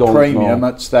literally not don't premium, know.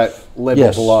 It's that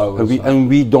level below. And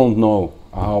we don't know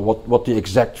what the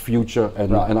exact future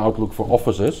and outlook for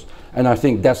office is. And I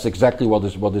think that's exactly what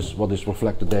is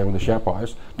reflected there in the share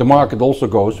price. The market also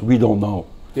goes, we don't know.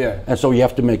 Yeah. And so you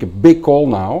have to make a big call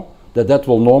now that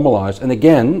will normalize. And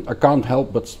again, I can't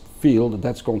help but feel that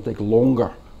that's going to take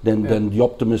longer than the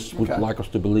optimists would like us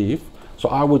to believe. So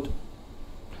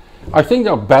I think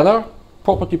there are better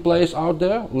property plays out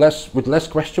there, with less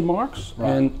question marks,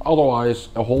 and otherwise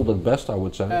a hold at best, I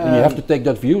would say. And you have to take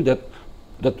that view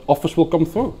that office will come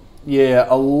through. Yeah,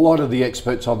 a lot of the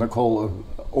experts on the call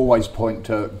always point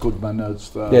to Goodman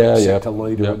as the sector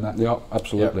leader in that. Yeah,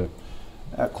 absolutely.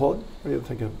 Claude, what do you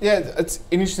think of? Yeah, it's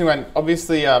an interesting one.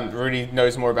 Obviously, Rudi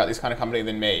knows more about this kind of company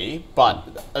than me, but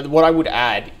what I would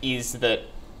add is that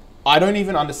I don't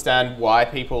even understand why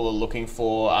people are looking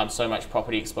for so much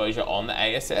property exposure on the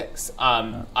ASX.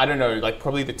 I don't know, like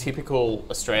probably the typical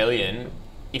Australian,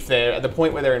 if they're at the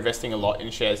point where they're investing a lot in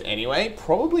shares anyway,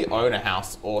 probably own a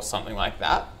house or something like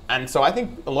that. And so I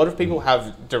think a lot of people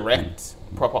have direct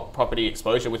property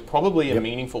exposure with probably a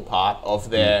meaningful part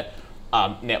of their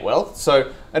net wealth.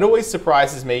 So it always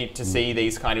surprises me to see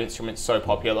these kind of instruments so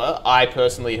popular. I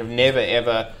personally have never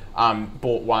ever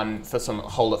bought one for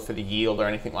hold it for the yield or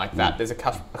anything like that. There's a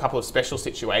couple of special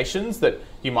situations that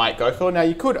you might go for. Now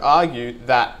you could argue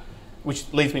that,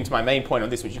 which leads me to my main point on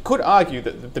this, which you could argue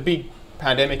that the big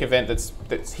pandemic event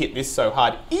that's hit this so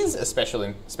hard is a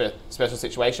special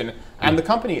situation, and the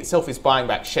company itself is buying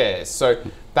back shares. So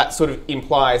that sort of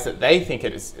implies that they think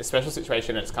it is a special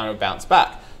situation and it's kind of bounced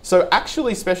back. So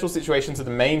actually special situations are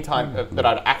the main time that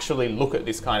I'd actually look at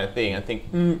this kind of thing and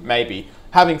think, maybe.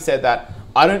 Having said that,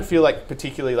 I don't feel like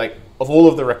particularly like of all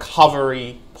of the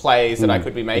recovery plays that I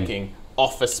could be making,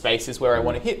 office space is where I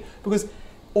want to hit, because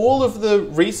all of the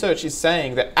research is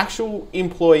saying that actual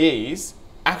employees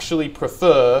actually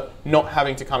prefer not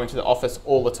having to come into the office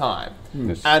all the time.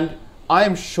 Yes. And I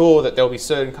am sure that there'll be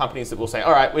certain companies that will say,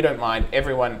 all right, we don't mind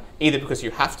everyone, either because you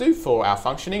have to for our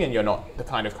functioning and you're not the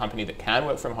kind of company that can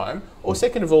work from home, or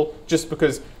second of all, just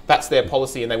because that's their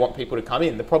policy and they want people to come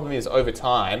in. The problem is over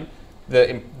time,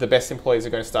 the best employees are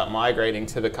going to start migrating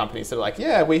to the companies that are like,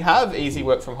 yeah, we have easy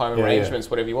work from home arrangements,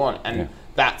 whatever you want. And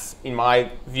that's, in my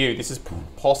view, this is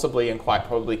possibly and quite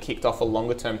probably kicked off a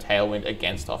longer term tailwind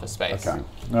against office space. Okay.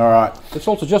 All right. It's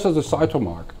also just as a side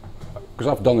remark, because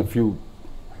I've done a few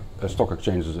stock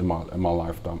exchanges in my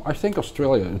lifetime. I think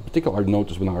Australia, in particular, I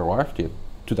noticed when I arrived here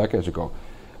 2 decades ago.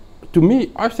 To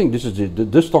me, I think this is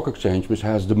the stock exchange which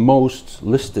has the most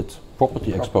listed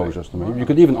property exposures. To me, you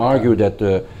could even argue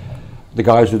that the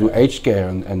guys who do aged care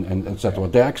and etc.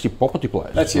 They're actually property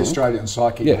players. That's the Australian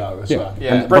psyche, though, as well.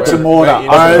 Yeah. Bricks and mortar.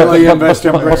 Only invest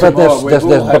in bricks and mortar.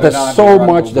 But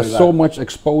there's so much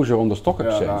exposure on the stock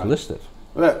exchange listed.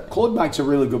 Well, Claude makes a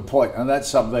really good point, and that's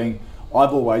something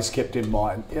I've always kept in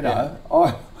mind. You know,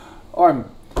 I'm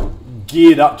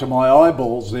geared up to my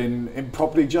eyeballs in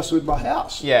property just with my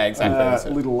house. Yeah,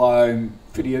 exactly. Let alone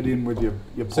fitting it in with your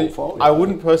portfolio. I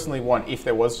wouldn't personally want, if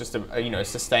there was just a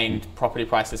sustained property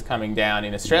prices coming down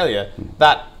in Australia,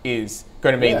 that is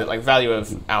going to mean that like value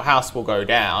of our house will go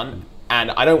down.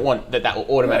 And I don't want that will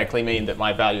automatically mean that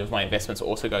my value of my investments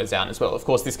also goes down as well. Of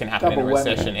course, this can happen in a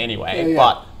recession anyway,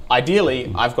 but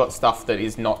ideally, I've got stuff that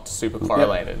is not super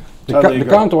correlated. The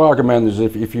counter argument is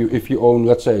if you own,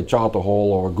 let's say, a Charter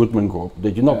Hall or a Goodman Group,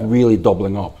 that you're not really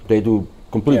doubling up. They do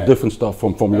completely different stuff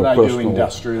from your personal. They do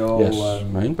industrial. Yes,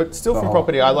 but still from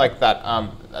property, I like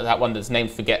that one that's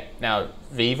named forget now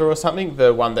Viva or something.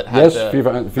 The one that had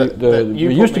Viva. It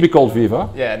used to be called Viva.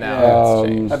 Yeah, now it's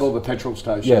changed. Have all the petrol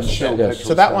stations. Yes.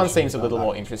 So that one seems a little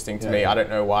more interesting to me. I don't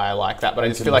know why I like that, but I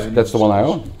just feel like that's the one I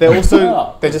own. They're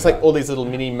also they're just like all these little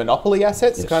mini monopoly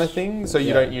assets kind of thing. So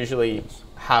you don't usually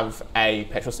have a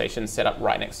petrol station set up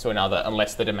right next to another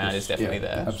unless the demand is definitely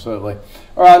there. Absolutely.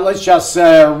 All right, let's just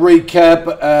recap.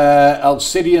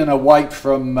 Alcidian, a wait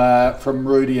from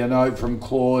Rudi, a no from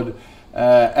Claude.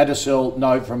 Adacel,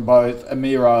 no from both.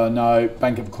 Amiro, a no.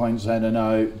 Bank of Queensland, a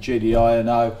no. GDI, a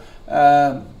no.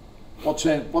 What's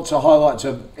the highlights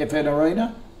of FN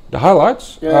Arena? The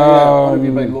highlights? What have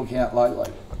you been looking at lately?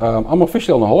 I'm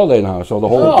officially on a holiday now, so the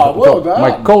whole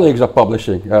my colleagues are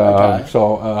publishing.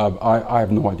 So I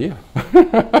have no idea.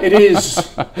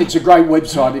 It's a great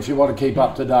website if you want to keep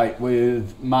up to date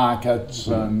with markets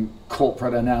and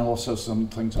corporate analysis and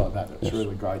things like that. It's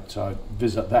really great. So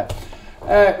visit that.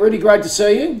 Really great to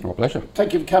see you. My pleasure.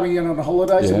 Thank you for coming in on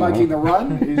holidays and making the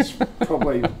run. He's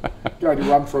probably going to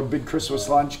run for a big Christmas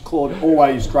lunch. Claude,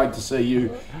 always great to see you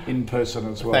in person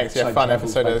as well. Thanks, fun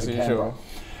episode as usual.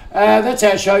 That's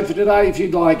our show for today. If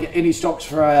you'd like any stocks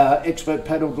for our expert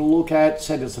panel to look at,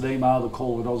 send us an email,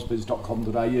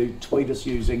 thecall@ausbiz.com.au. Tweet us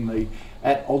using the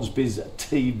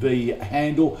 @AusbizTV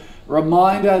handle.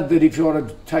 Reminder that if you want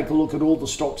to take a look at all the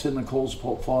stocks in the calls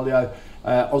portfolio,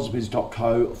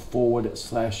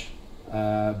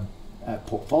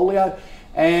 ausbiz.co/portfolio.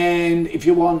 And if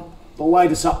you want the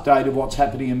latest update of what's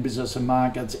happening in business and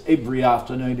markets every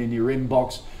afternoon in your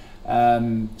inbox,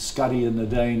 Scuddy and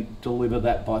Nadine deliver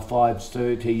that by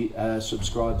 5:30.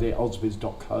 Subscribe there,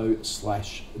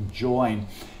 ausbiz.co/join.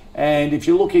 And if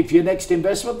you're looking for your next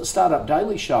investment, the Startup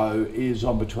Daily Show is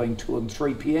on between 2 and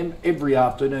 3 p.m. every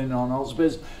afternoon on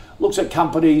Ausbiz. Looks at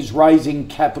companies raising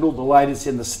capital, the latest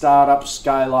in the startup,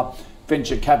 scale-up,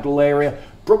 venture capital area.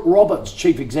 Brooke Roberts,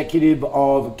 Chief Executive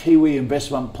of Kiwi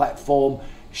investment platform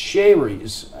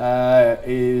Sharries,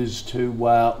 is to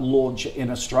launch in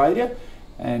Australia.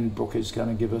 And Brooke is going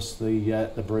to give us the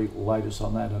very latest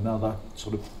on that, another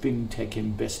sort of fintech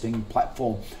investing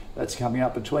platform that's coming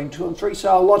up between 2 and 3.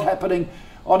 So a lot happening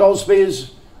on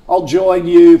Ausbiz. I'll join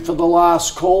you for the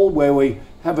last call where we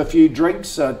have a few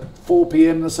drinks at 4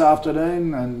 p.m. this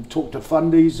afternoon and talk to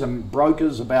fundies and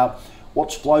brokers about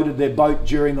what's floated their boat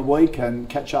during the week and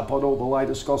catch up on all the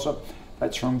latest gossip.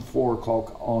 That's from 4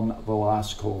 o'clock on the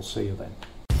last call. See you then.